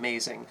they look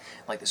amazing.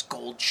 Like this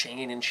gold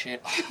chain and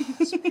shit. Oh,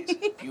 it's amazing.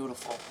 It's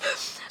beautiful.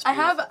 I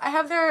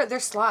have their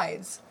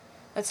slides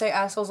that say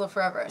Assholes Live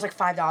Forever. It's like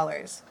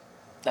 $5.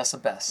 That's the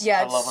best.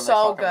 Yeah, I it's love when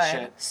so they fucking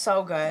good. shit.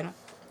 So good.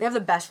 They have the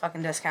best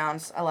fucking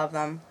discounts. I love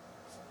them.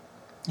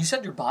 You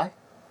said you're bi?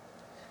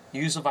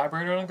 You use a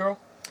vibrator on a girl?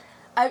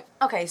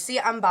 Okay, see,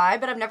 I'm bi,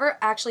 but I've never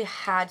actually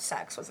had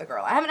sex with a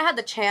girl. I haven't had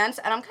the chance,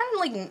 and I'm kind of,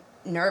 like,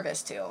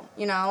 nervous, too,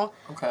 you know?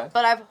 Okay.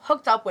 But I've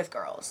hooked up with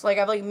girls. Like,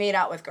 I've, like, made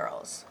out with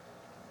girls.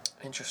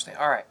 Interesting.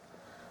 All right.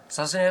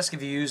 So I was going to ask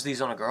if you used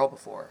these on a girl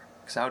before,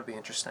 because that would be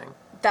interesting.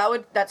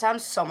 That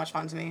sounds so much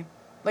fun to me.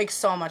 Like,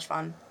 so much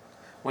fun.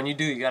 When you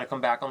do, you got to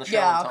come back on the show.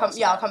 Yeah, and tell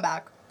us I'll about come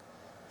back.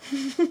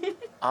 it.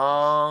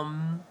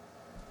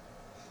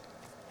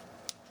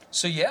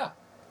 So yeah,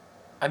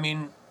 I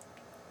mean,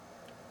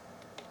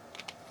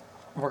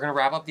 we're gonna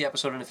wrap up the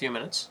episode in a few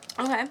minutes.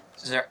 Okay.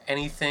 Is there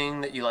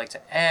anything that you like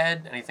to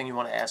add? Anything you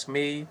want to ask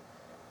me?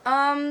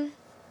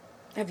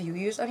 Have you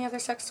used any other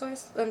sex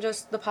toys than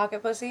just the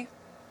pocket pussy?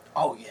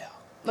 Oh yeah.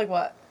 Like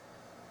what?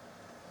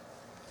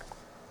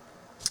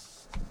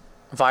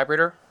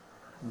 Vibrator,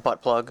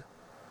 butt plug,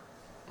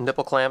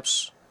 nipple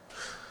clamps,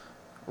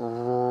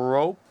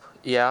 rope.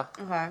 Yeah.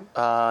 Okay.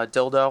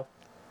 Dildo.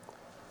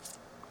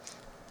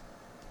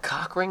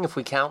 Cock ring, if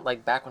we count,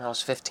 like, back when I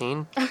was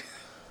 15.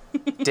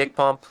 Dick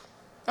pump.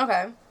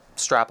 Okay.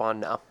 Strap on,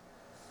 no.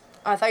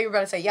 I thought you were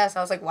about to say yes.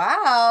 I was like,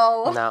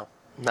 wow.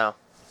 No.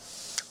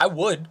 I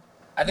would.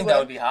 I think that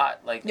would be hot.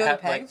 Like, You want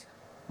it pegged?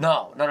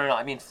 No.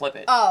 I mean, flip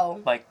it.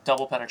 Oh. Like,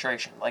 double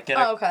penetration. Like, get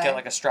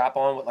like a strap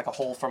on with, like, a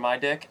hole for my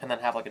dick, and then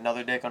have, like,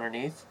 another dick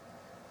underneath,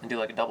 and do,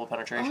 like, a double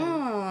penetration.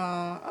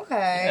 Oh,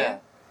 okay. Yeah.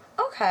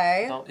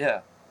 Okay.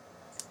 Yeah.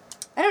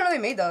 I didn't know they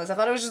made those. I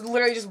thought it was just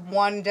literally just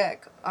one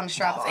dick on a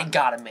strap No, on. they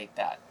gotta make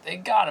that.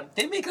 They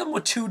make them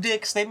with 2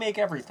 dicks. They make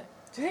everything.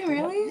 Do they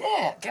really?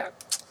 Yeah.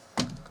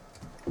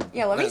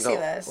 Yeah, let me see go.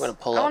 this. We're gonna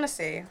pull I up. want to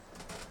see.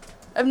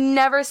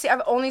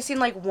 I've only seen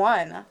like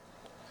one.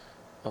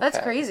 That's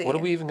Okay. crazy. What are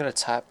we even gonna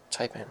type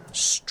in?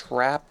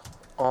 Strap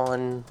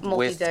on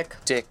Multi-dick.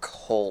 with dick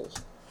hole.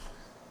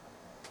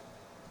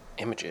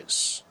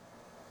 Images.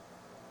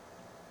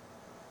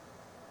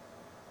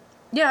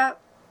 Yeah.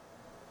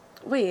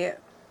 Wait.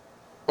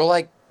 Well,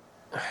 like,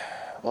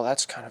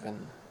 that's kind of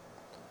in.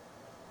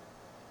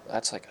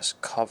 That's like a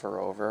cover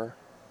over.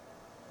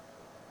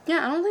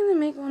 Yeah, I don't think they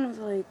make one with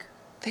like.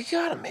 They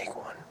gotta make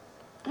one.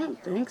 I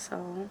don't think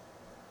so.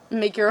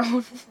 Make your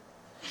own.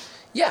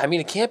 Yeah, I mean,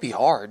 it can't be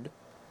hard.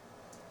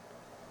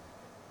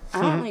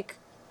 I don't like.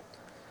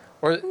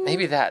 Or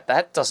maybe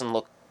that doesn't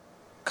look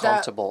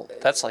comfortable.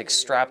 That's like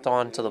strapped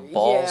on to the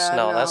balls. Yeah,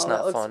 no, that's that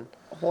not looks fun.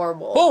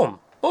 Horrible.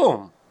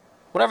 Boom.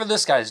 Whatever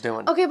this guy's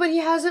doing. Okay, but he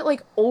has it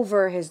like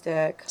over his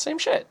dick. Same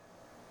shit.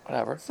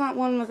 Whatever. It's not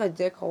one with a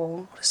dick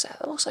hole. What is that?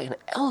 That looks like an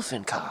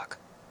elephant cock.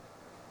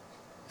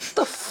 What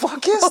the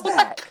fuck is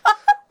that?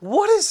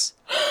 What is...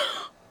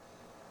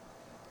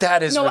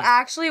 That is... No,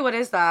 actually, what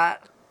is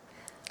that?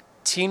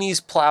 Teeny's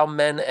plow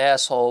men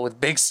asshole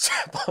with big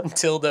strap-on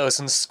dildos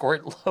and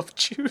squirt love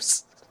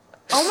juice.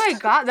 Oh my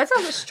god, that's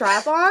a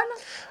strap on?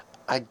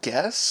 I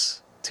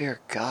guess?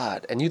 Dear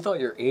God. And you thought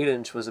your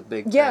 8-inch was a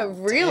big Yeah,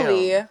 thing.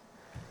 really?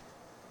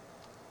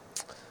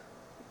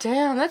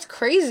 Damn, that's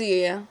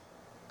crazy.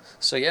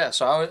 So yeah,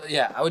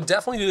 I would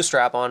definitely do the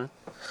strap-on.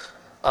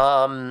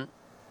 I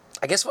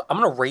guess I'm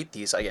gonna rate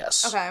these, I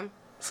guess. Okay.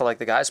 For like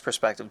the guy's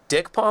perspective.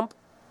 Dick pump.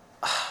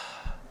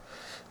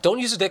 Don't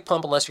use a dick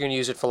pump unless you're gonna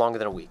use it for longer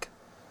than a week.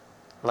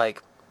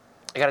 Like,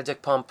 I got a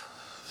dick pump.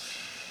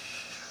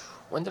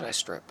 When did I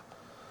strip?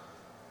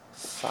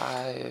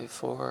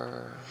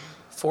 4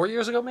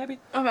 years ago, maybe?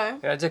 Okay. I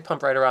got a dick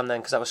pump right around then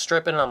because I was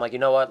stripping and I'm like, you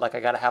know what? Like, I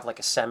gotta have like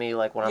a semi,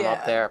 like when I'm up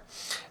Yeah. there.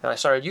 And I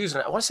started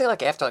using it. I want to say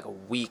like after like a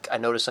week, I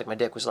noticed like my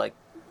dick was like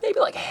maybe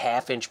like a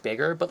 ½ inch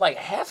bigger, but like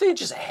 ½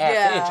 inch is a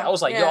 ½ inch. I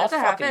was like, yo, I'll it's a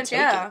half fucking inch, take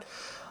yeah. it.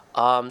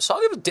 So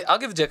I'll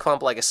give a dick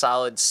pump like a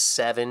solid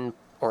 7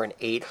 or an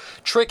 8.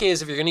 Trick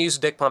is if you're gonna use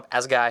a dick pump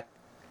as a guy,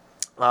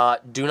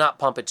 do not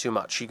pump it too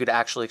much. You could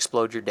actually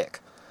explode your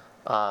dick.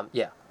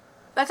 Yeah.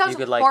 That sounds You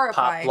could like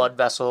horrifying. pop blood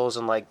vessels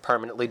and like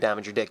permanently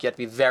damage your dick. You have to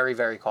be very,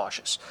 very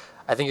cautious.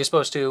 I think you're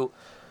supposed to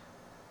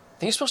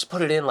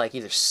put it in like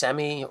either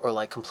semi or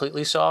like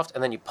completely soft,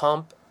 and then you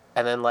pump,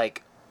 and then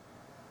like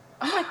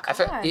Oh my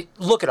god.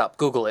 look it up,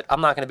 Google it.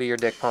 I'm not going to be your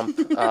dick pump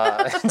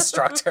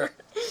instructor.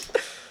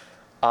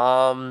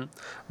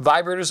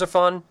 Vibrators are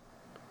fun.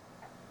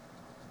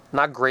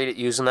 Not great at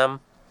using them.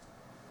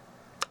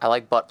 I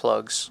like butt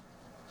plugs.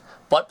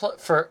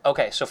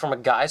 So from a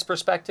guy's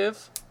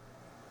perspective,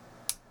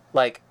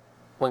 like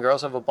when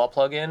girls have a butt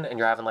plug in and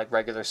you're having like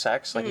regular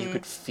sex, like you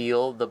could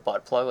feel the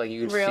butt plug, like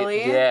you could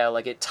Really? feel, yeah,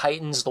 like it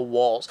tightens the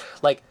walls,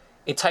 like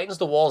it tightens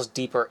the walls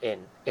deeper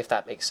in, if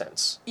that makes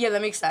sense. Yeah,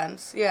 that makes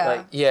sense. Yeah.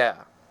 Like yeah,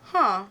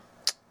 Huh.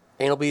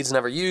 anal beads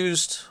never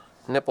used,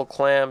 nipple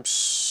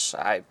clamps.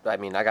 I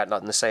mean I got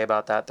nothing to say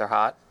about that. They're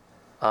hot.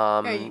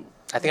 I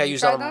think I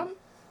used tried them. them?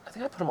 I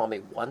think I put them on me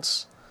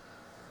once.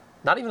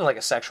 Not even like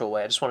a sexual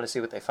way. I just wanted to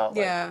see what they felt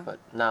Yeah. like. But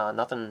nah,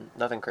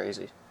 nothing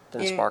crazy.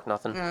 Didn't Yeah. spark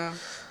nothing. Yeah.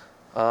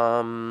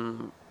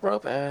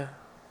 Rope,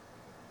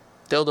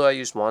 Dildo I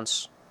used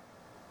once.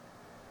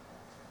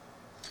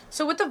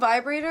 So with the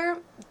vibrator,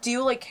 do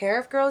you like care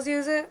if girls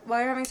use it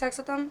while you're having sex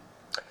with them?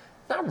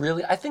 Not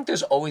really. I think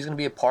there's always going to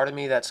be a part of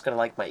me that's going to,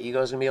 like, my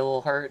ego's going to be a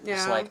little hurt. Yeah.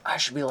 It's like, I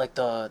should be, like,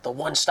 the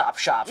one-stop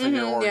shop for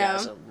your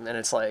orgasm. Yeah. And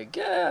it's like,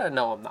 yeah,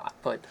 no, I'm not.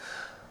 But,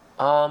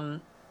 I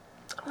don't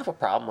have a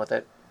problem with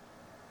it.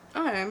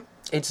 Okay.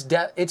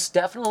 It's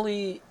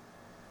definitely,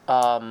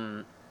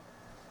 a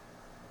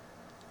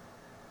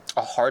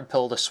hard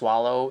pill to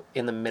swallow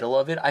in the middle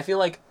of it. I feel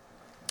like,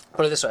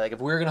 put it this way, like, if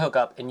we were going to hook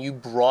up and you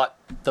brought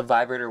the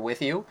vibrator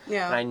with you,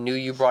 yeah. and I knew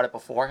you brought it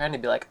beforehand,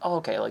 it'd be like, oh,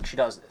 okay, like, she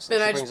does this. Then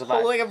I just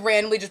pull, like,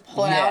 randomly just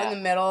pull it out in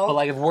the middle. But,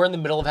 like, if we're in the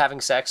middle of having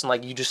sex and,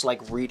 like, you just,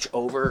 like, reach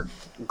over,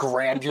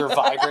 grab your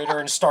vibrator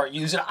and start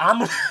using it,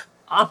 I'm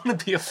gonna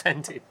be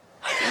offended.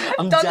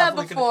 I've done that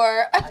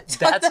before. I've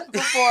done that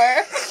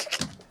before.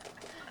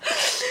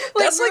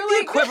 That's, like, the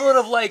equivalent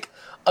of, like,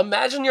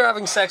 imagine you're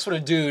having sex with a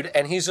dude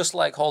and he's just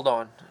like, hold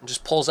on, and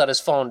just pulls out his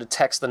phone to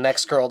text the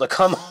next girl to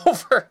come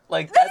over.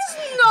 Like, that's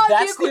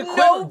the equivalent.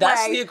 No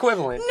that's the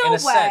equivalent in a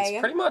sense.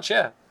 Pretty much,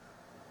 yeah.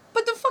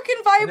 But the fucking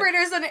vibrator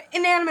is an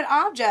inanimate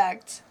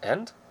object.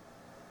 And?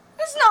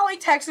 It's not like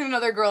texting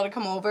another girl to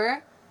come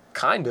over.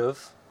 Kind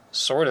of.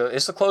 Sort of.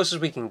 It's the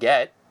closest we can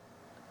get.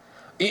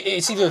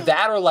 It's either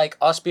that or, like,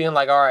 us being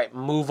like, all right,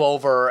 move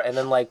over, and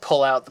then, like,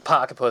 pull out the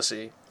pocket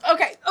pussy.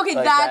 Okay,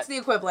 like that's the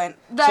equivalent.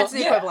 That's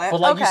the equivalent.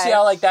 But, like, you see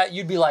how, like, that,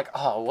 you'd be like,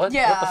 oh, what the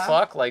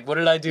fuck? Like, what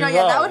did I do wrong?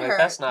 Yeah, that would hurt.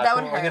 That's not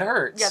cool. Like, it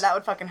hurts. Yeah, that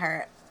would fucking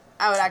hurt.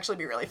 I would actually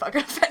be really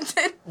fucking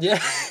offended. Yeah.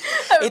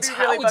 It's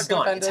how it's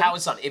done. It's how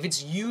it's done. If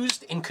it's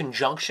used in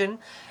conjunction,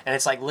 and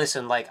it's like,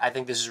 listen, like, I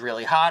think this is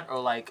really hot, or,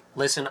 like,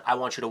 listen, I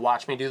want you to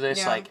watch me do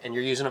this, like, and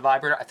you're using a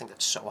vibrator, I think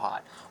that's so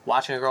hot.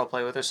 Watching a girl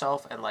play with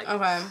herself, and, like,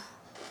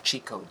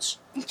 cheat codes.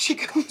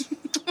 Cheat codes.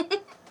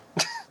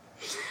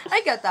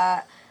 I get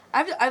that.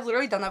 I've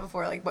literally done that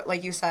before,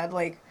 like you said,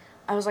 like,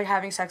 I was, like,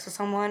 having sex with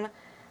someone,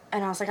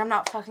 and I was like, I'm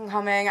not fucking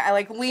coming. I,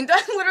 like,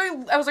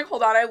 I was like,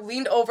 hold on, I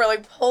leaned over,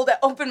 like,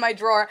 opened my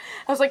drawer.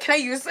 I was like, can I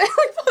use this?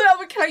 Like, pulled it out,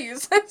 like, can I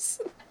use this?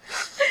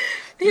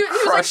 He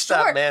crushed like,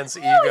 sure. That man's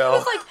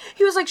ego.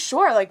 He was like,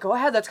 sure, like, go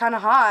ahead, that's kind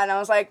of hot. And I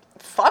was like,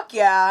 fuck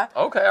yeah.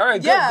 Okay, all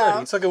right, good.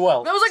 He took it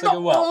well. That was, like, the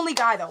only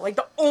guy, though. Like,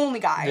 the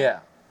only guy. Yeah.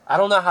 I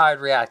don't know how I'd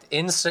react.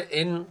 In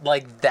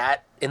like,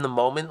 that, in the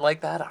moment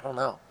like that, I don't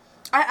know.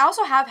 I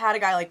also have had a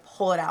guy, like,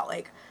 pull it out,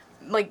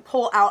 like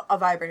pull out a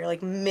vibrator,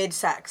 like,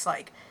 mid-sex,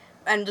 like,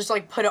 and just,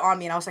 like, put it on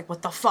me, and I was like,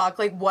 what the fuck?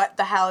 Like, what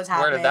the hell is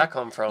happening? Where did that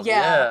come from?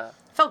 Yeah.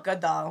 Felt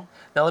good, though.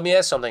 Now, let me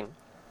ask something.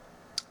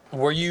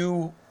 Were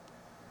you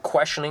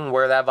questioning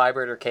where that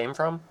vibrator came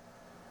from?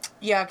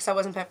 Yeah, because I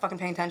wasn't fucking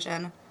paying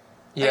attention.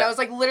 Yeah. Like, I was,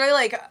 like, literally,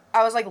 like,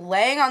 I was, like,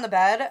 laying on the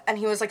bed, and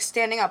he was, like,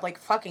 standing up, like,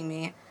 fucking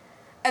me.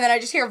 And then I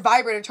just hear a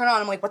vibrator turn on,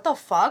 I'm like, what the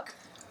fuck?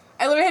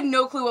 I literally had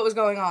no clue what was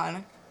going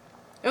on.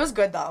 It was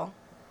good, though.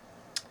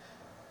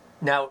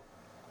 Now,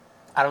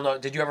 I don't know,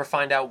 did you ever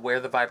find out where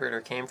the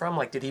vibrator came from?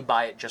 Like, did he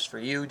buy it just for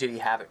you? Did he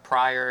have it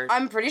prior?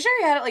 I'm pretty sure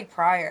he had it, like,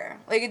 prior.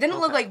 Like, it didn't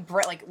look like,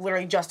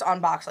 literally just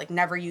unboxed, like,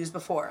 never used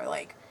before.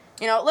 Like,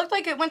 you know, it looked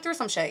like it went through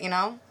some shit, you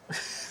know?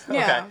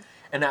 Yeah. Okay.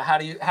 And now, how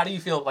do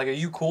you feel? Like, are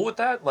you cool with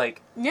that?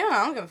 Like... Yeah,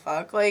 I don't give a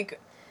fuck. Like,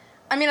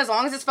 I mean, as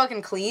long as it's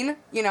fucking clean,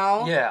 you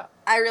know? Yeah.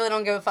 I really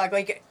don't give a fuck.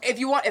 Like, if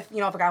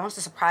a guy wants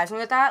to surprise me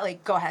with that,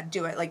 like, go ahead,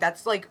 do it. Like,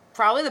 that's, like,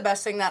 probably the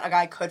best thing that a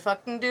guy could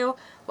fucking do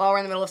while we're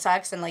in the middle of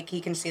sex, and, like, he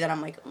can see that I'm,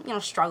 like, you know,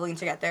 struggling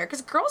to get there.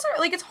 Because girls are,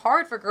 like, it's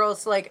hard for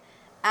girls to, like,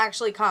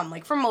 actually come.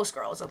 Like, for most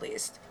girls, at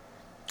least.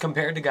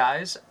 Compared to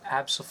guys,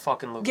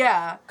 abso-fucking-lutely.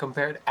 Yeah.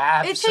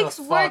 It takes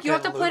work. You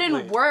have to put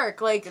in work.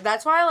 Like,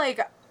 that's why,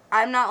 like,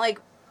 I'm not, like,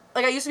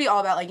 I used to be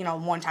all about, like, you know,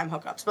 one-time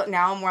hookups. But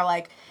now I'm more,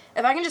 like,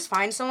 if I can just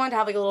find someone to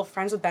have, like, a little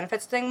friends with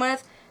benefits thing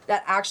with,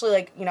 that actually,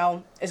 like, you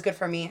know, is good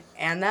for me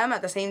and them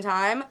at the same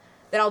time,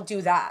 then I'll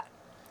do that.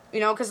 You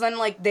know, because then,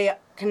 like, they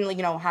can, like,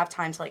 you know, have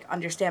time to, like,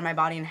 understand my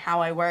body and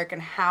how I work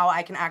and how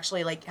I can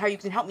actually, like, how you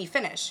can help me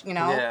finish, you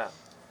know? Yeah.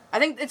 I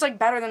think it's, like,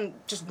 better than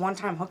just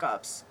one-time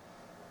hookups.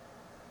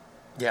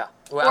 Yeah.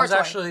 Well,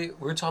 we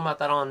were talking about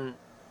that on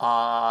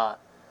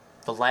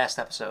the last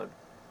episode.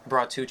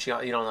 Brought Tucci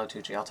on. You don't know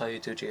Tucci. I'll tell you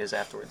who Tucci is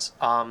afterwards.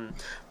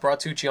 Brought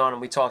Tucci on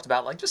and we talked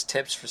about, like, just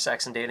tips for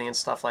sex and dating and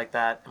stuff like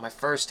that. And my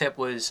first tip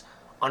was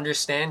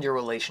understand your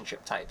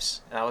relationship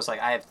types. And I was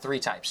like, I have 3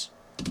 types.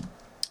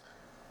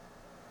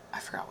 I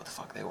forgot what the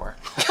fuck they were.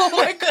 Oh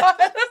my god.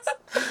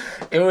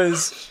 It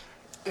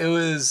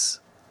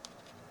was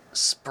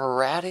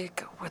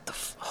sporadic.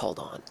 Hold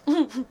on.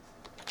 You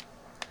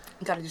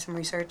gotta do some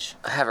research.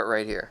 I have it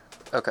right here.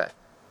 Okay.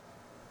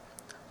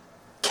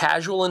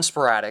 Casual and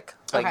sporadic,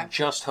 like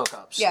just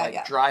hookups. Yeah,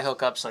 like dry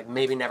hookups, like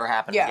maybe never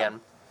happen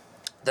again.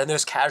 Then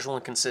there's casual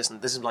and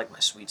consistent. This is like my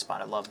sweet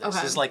spot. I love this.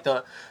 This is like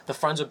the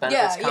friends with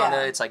benefits kind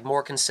of. It's like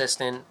more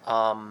consistent,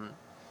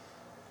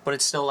 but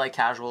it's still like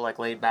casual, like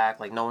laid back.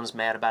 Like no one's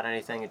mad about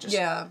anything. It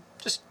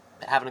just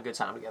having a good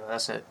time together.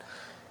 That's it.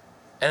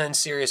 And then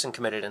serious and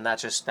committed, and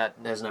that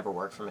has never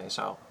worked for me.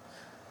 So.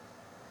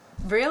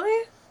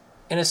 Really?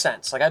 In a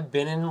sense, like I've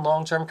been in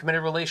long-term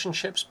committed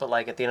relationships, but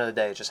like at the end of the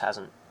day, it just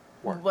hasn't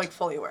worked. Like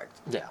fully worked.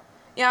 Yeah.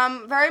 Yeah,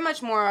 I'm very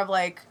much more of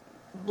like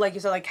you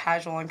said, like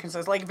casual and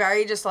consistent. Like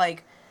very just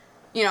like,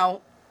 you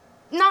know,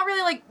 not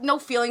really, like, no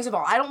feelings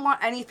involved. I don't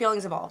want any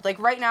feelings involved. Like,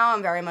 right now,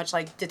 I'm very much,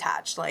 like,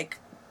 detached. Like,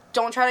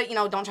 don't try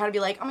to be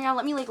like, oh my god,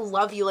 let me, like,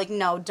 love you. Like,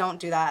 no, don't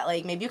do that.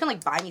 Like, maybe you can,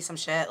 like, buy me some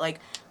shit. Like,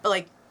 but,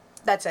 like,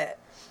 that's it.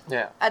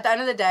 Yeah. At the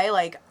end of the day,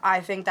 like, I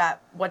think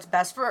that what's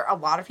best for a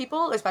lot of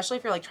people, especially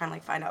if you're, like, trying to,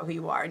 like, find out who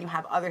you are and you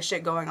have other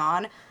shit going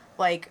on,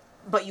 like,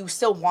 but you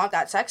still want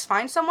that sex,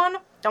 find someone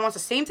that wants the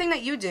same thing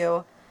that you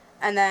do,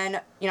 and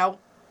then,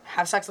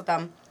 have sex with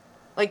them.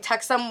 Like,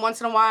 text them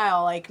once in a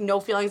while, like, no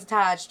feelings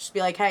attached. Just be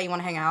like, hey, you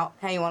want to hang out?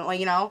 Hey, you want,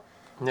 like, Yeah.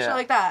 Shit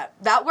like that.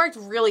 That worked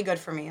really good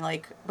for me,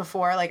 like,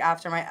 before, like,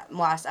 after my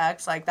last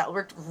ex, like, that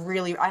worked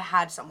really, I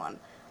had someone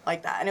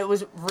like that, and it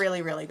was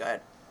really, really good.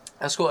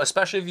 That's cool,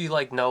 especially if you,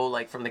 like, know,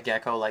 like, from the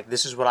get-go, like,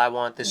 this is what I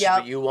want, this is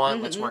what you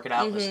want, let's work it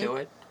out, let's do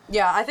it.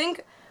 Yeah, I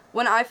think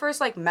when I first,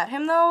 like, met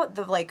him, though,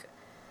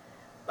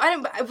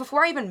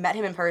 before I even met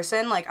him in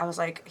person, like, I was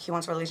like, he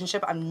wants a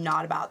relationship, I'm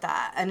not about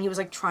that. And he was,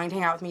 like, trying to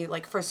hang out with me,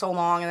 like, for so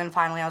long, and then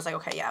finally I was like,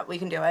 okay, yeah, we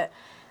can do it.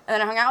 And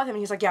then I hung out with him,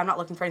 and he's like, yeah, I'm not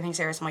looking for anything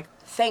serious. I'm like,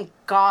 thank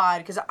God,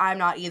 because I'm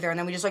not either. And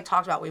then we just, like,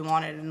 talked about what we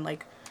wanted and,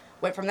 like,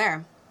 went from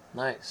there.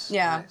 Nice.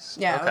 Yeah. Nice.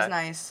 Yeah, okay. It was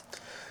nice.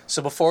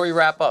 So before we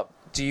wrap up,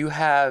 do you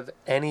have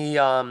any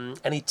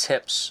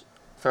tips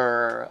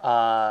for,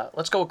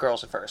 let's go with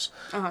girls at first.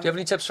 Do you have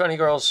any tips for any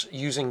girls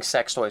using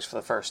sex toys for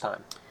the first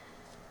time?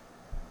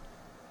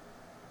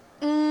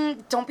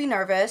 Don't be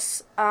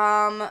nervous.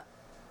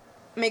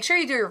 Make sure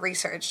you do your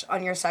research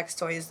on your sex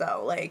toys,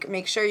 though. Like,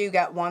 make sure you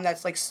get one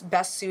that's, like,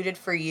 best suited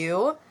for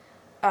you.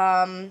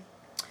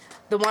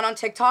 The one on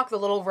TikTok, the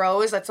little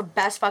rose, that's the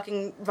best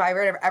fucking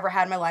vibrator I've ever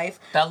had in my life.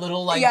 That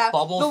little, like,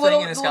 bubble thing,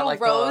 little, and it's got,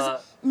 like, rose.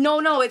 the...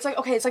 No, it's like,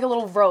 okay, it's like a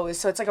little rose.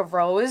 So it's like a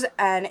rose,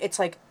 and it's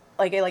like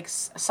it, like,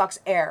 sucks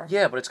air.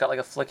 Yeah, but it's got, like,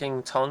 a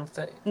flicking tongue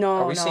thing. No,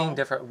 Are we seeing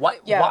different... Why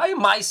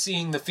am I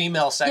seeing the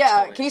female sex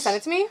toys? Can you send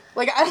it to me?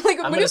 Like,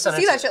 when you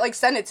see that shit, like,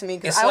 send it to me,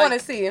 because I want to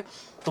see.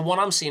 The one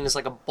I'm seeing is,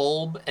 like, a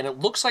bulb, and it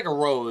looks like a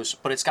rose,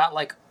 but it's got,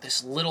 like,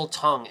 this little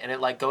tongue, and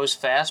it, like, goes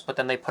fast, but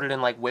then they put it in,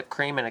 like, whipped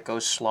cream, and it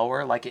goes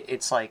slower. Like,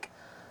 it's, like,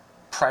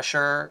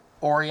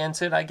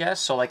 pressure-oriented, I guess,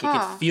 so, like, it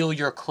can feel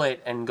your clit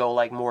and go,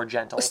 like, more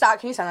gentle. Stop,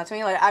 can you send that to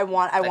me? Like, I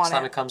want Next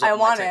time it. it comes up on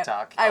my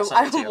TikTok, I'll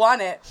send it to you. I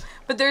want it.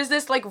 But there's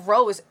this, like,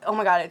 rose. Oh,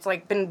 my God, it's,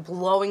 like, been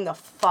blowing the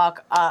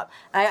fuck up.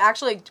 And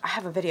I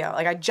have a video.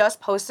 Like, I just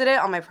posted it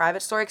on my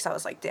private story, because I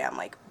was like, damn,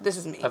 like, this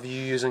is me. Of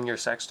you using your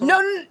sex toy? No.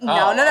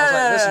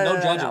 Listen, no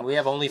judging. We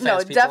have OnlyFans no,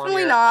 people definitely on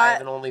here. not. I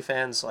have an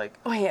OnlyFans, like,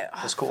 wait,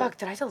 that's cool. Fuck,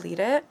 did I delete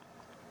it?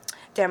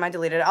 Damn, I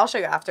deleted it. I'll show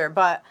you after,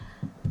 but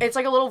it's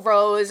like a little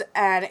rose,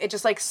 and it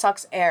just, like,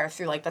 sucks air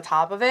through, like, the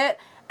top of it,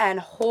 and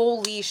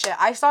holy shit.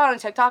 I saw it on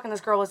TikTok, and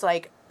this girl was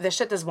like, this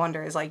shit does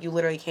wonders. Like, you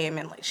literally she came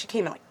in, like,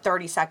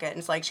 30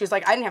 seconds. Like, she was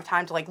like, I didn't have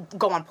time to, like,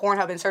 go on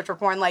Pornhub and search for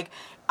porn. Like,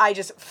 I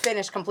just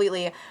finished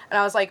completely, and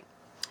I was like,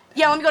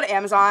 yeah, let me go to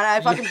Amazon.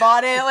 I fucking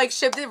bought it, like,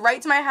 shipped it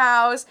right to my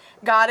house,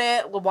 got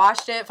it,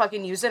 washed it,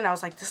 fucking used it, and I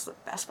was like, this is the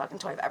best fucking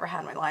toy I've ever had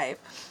in my life.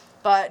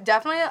 But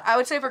definitely, I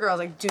would say for girls,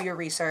 like, do your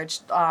research.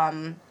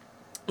 Find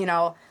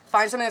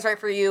something that's right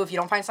for you. If you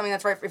don't find something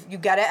that's right, if you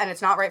get it and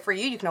it's not right for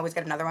you, you can always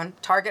get another one.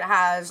 Target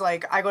has,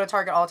 like, I go to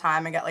Target all the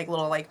time. I get, like,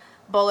 little, like,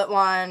 bullet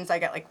ones. I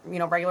get, like,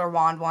 regular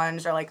wand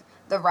ones, or, like,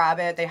 the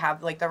rabbit. They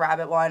have, like, the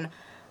rabbit one.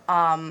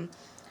 The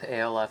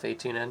ALF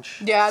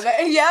 18-inch.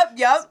 Yeah,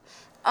 yep.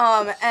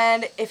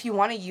 And if you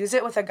want to use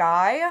it with a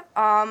guy,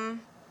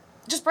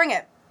 just bring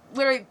it.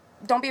 Literally,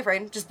 don't be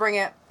afraid. Just bring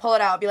it. Pull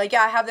it out. Be like,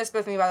 yeah, I have this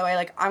with me, by the way.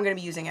 Like, I'm going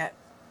to be using it.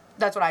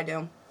 That's what I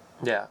do.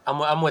 Yeah,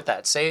 I'm with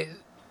that.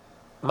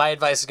 My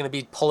advice is going to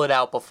be pull it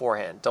out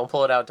beforehand. Don't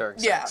pull it out during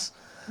sex.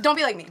 Yeah. Don't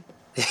be like me.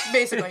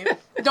 Basically.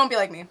 Don't be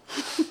like me.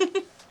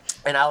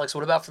 And Alex,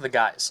 what about for the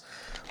guys?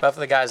 What about for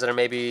the guys that are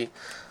maybe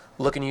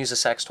looking to use a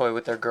sex toy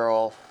with their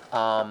girl,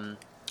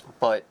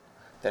 but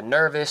they're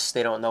nervous,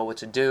 they don't know what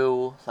to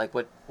do? Like,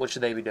 what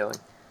should they be doing?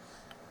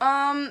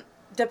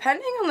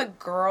 Depending on the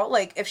girl,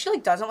 like, if she,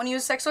 like, doesn't want to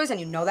use sex toys and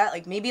you know that,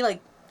 like, maybe, like,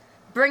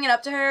 bring it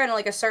up to her in,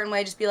 like, a certain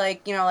way. Just be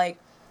like, like,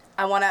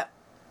 I want to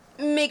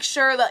make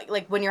sure that,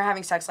 like, when you're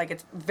having sex, like,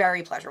 it's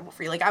very pleasurable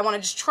for you. Like, I want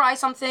to just try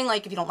something.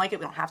 Like, if you don't like it,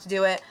 we don't have to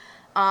do it.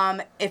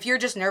 If you're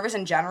just nervous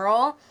in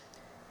general,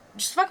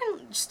 just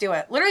do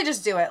it. Literally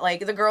just do it.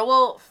 Like, the girl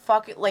will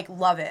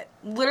love it.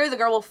 Literally, the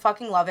girl will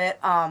fucking love it.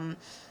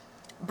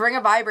 Bring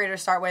a vibrator to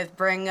start with.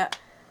 Bring, a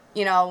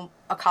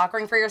cock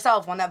ring for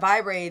yourself, one that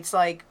vibrates.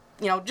 Like,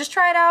 just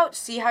try it out,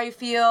 see how you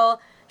feel.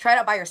 Try it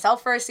out by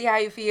yourself first, see how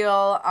you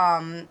feel.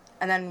 And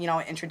then,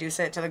 introduce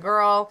it to the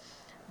girl.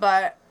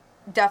 But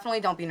definitely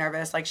don't be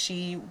nervous. Like,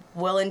 she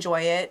will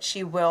enjoy it.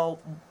 She will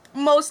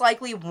most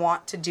likely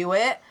want to do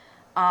it.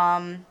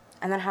 And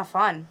then have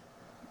fun.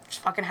 Just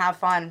fucking have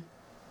fun.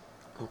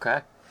 Okay.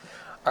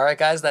 All right,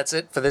 guys, that's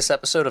it for this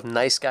episode of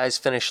Nice Guys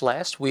Finish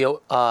Last. We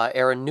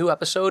air a new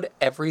episode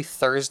every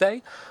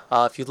Thursday.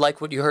 If you'd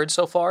like what you heard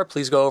so far,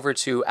 please go over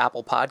to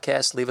Apple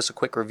Podcasts, leave us a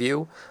quick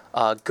review.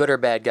 Good or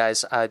bad,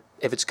 guys.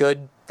 If it's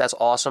good, that's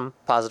awesome.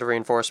 Positive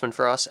reinforcement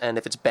for us. And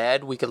if it's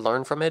bad, we could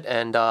learn from it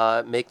and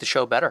make the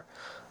show better.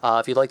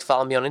 If you'd like to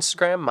follow me on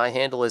Instagram, my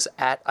handle is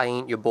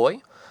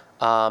 @IAin'tYourBoy.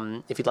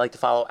 If you'd like to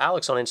follow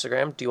Alex on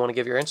Instagram, do you want to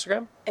give your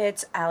Instagram?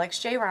 It's Alex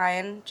J.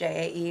 Ryan,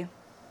 Jae.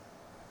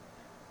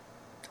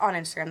 On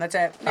Instagram, that's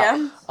it.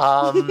 Yeah.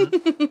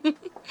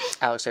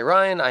 Alex A.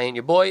 Ryan, I ain't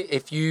your boy.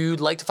 If you'd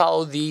like to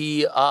follow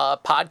the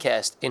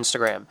podcast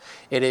Instagram,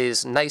 it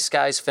is Nice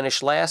Guys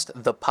Finish Last,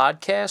 the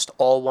podcast,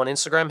 all one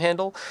Instagram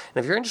handle.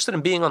 And if you're interested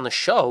in being on the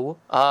show,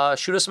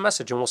 shoot us a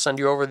message and we'll send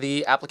you over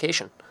the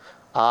application.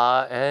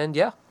 And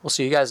yeah, we'll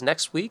see you guys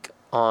next week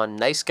on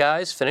Nice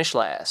Guys Finish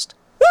Last.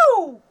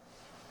 Woo!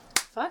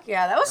 Fuck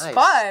yeah, that was Nice.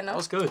 fun. That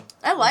was good.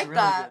 I like really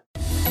that. Good.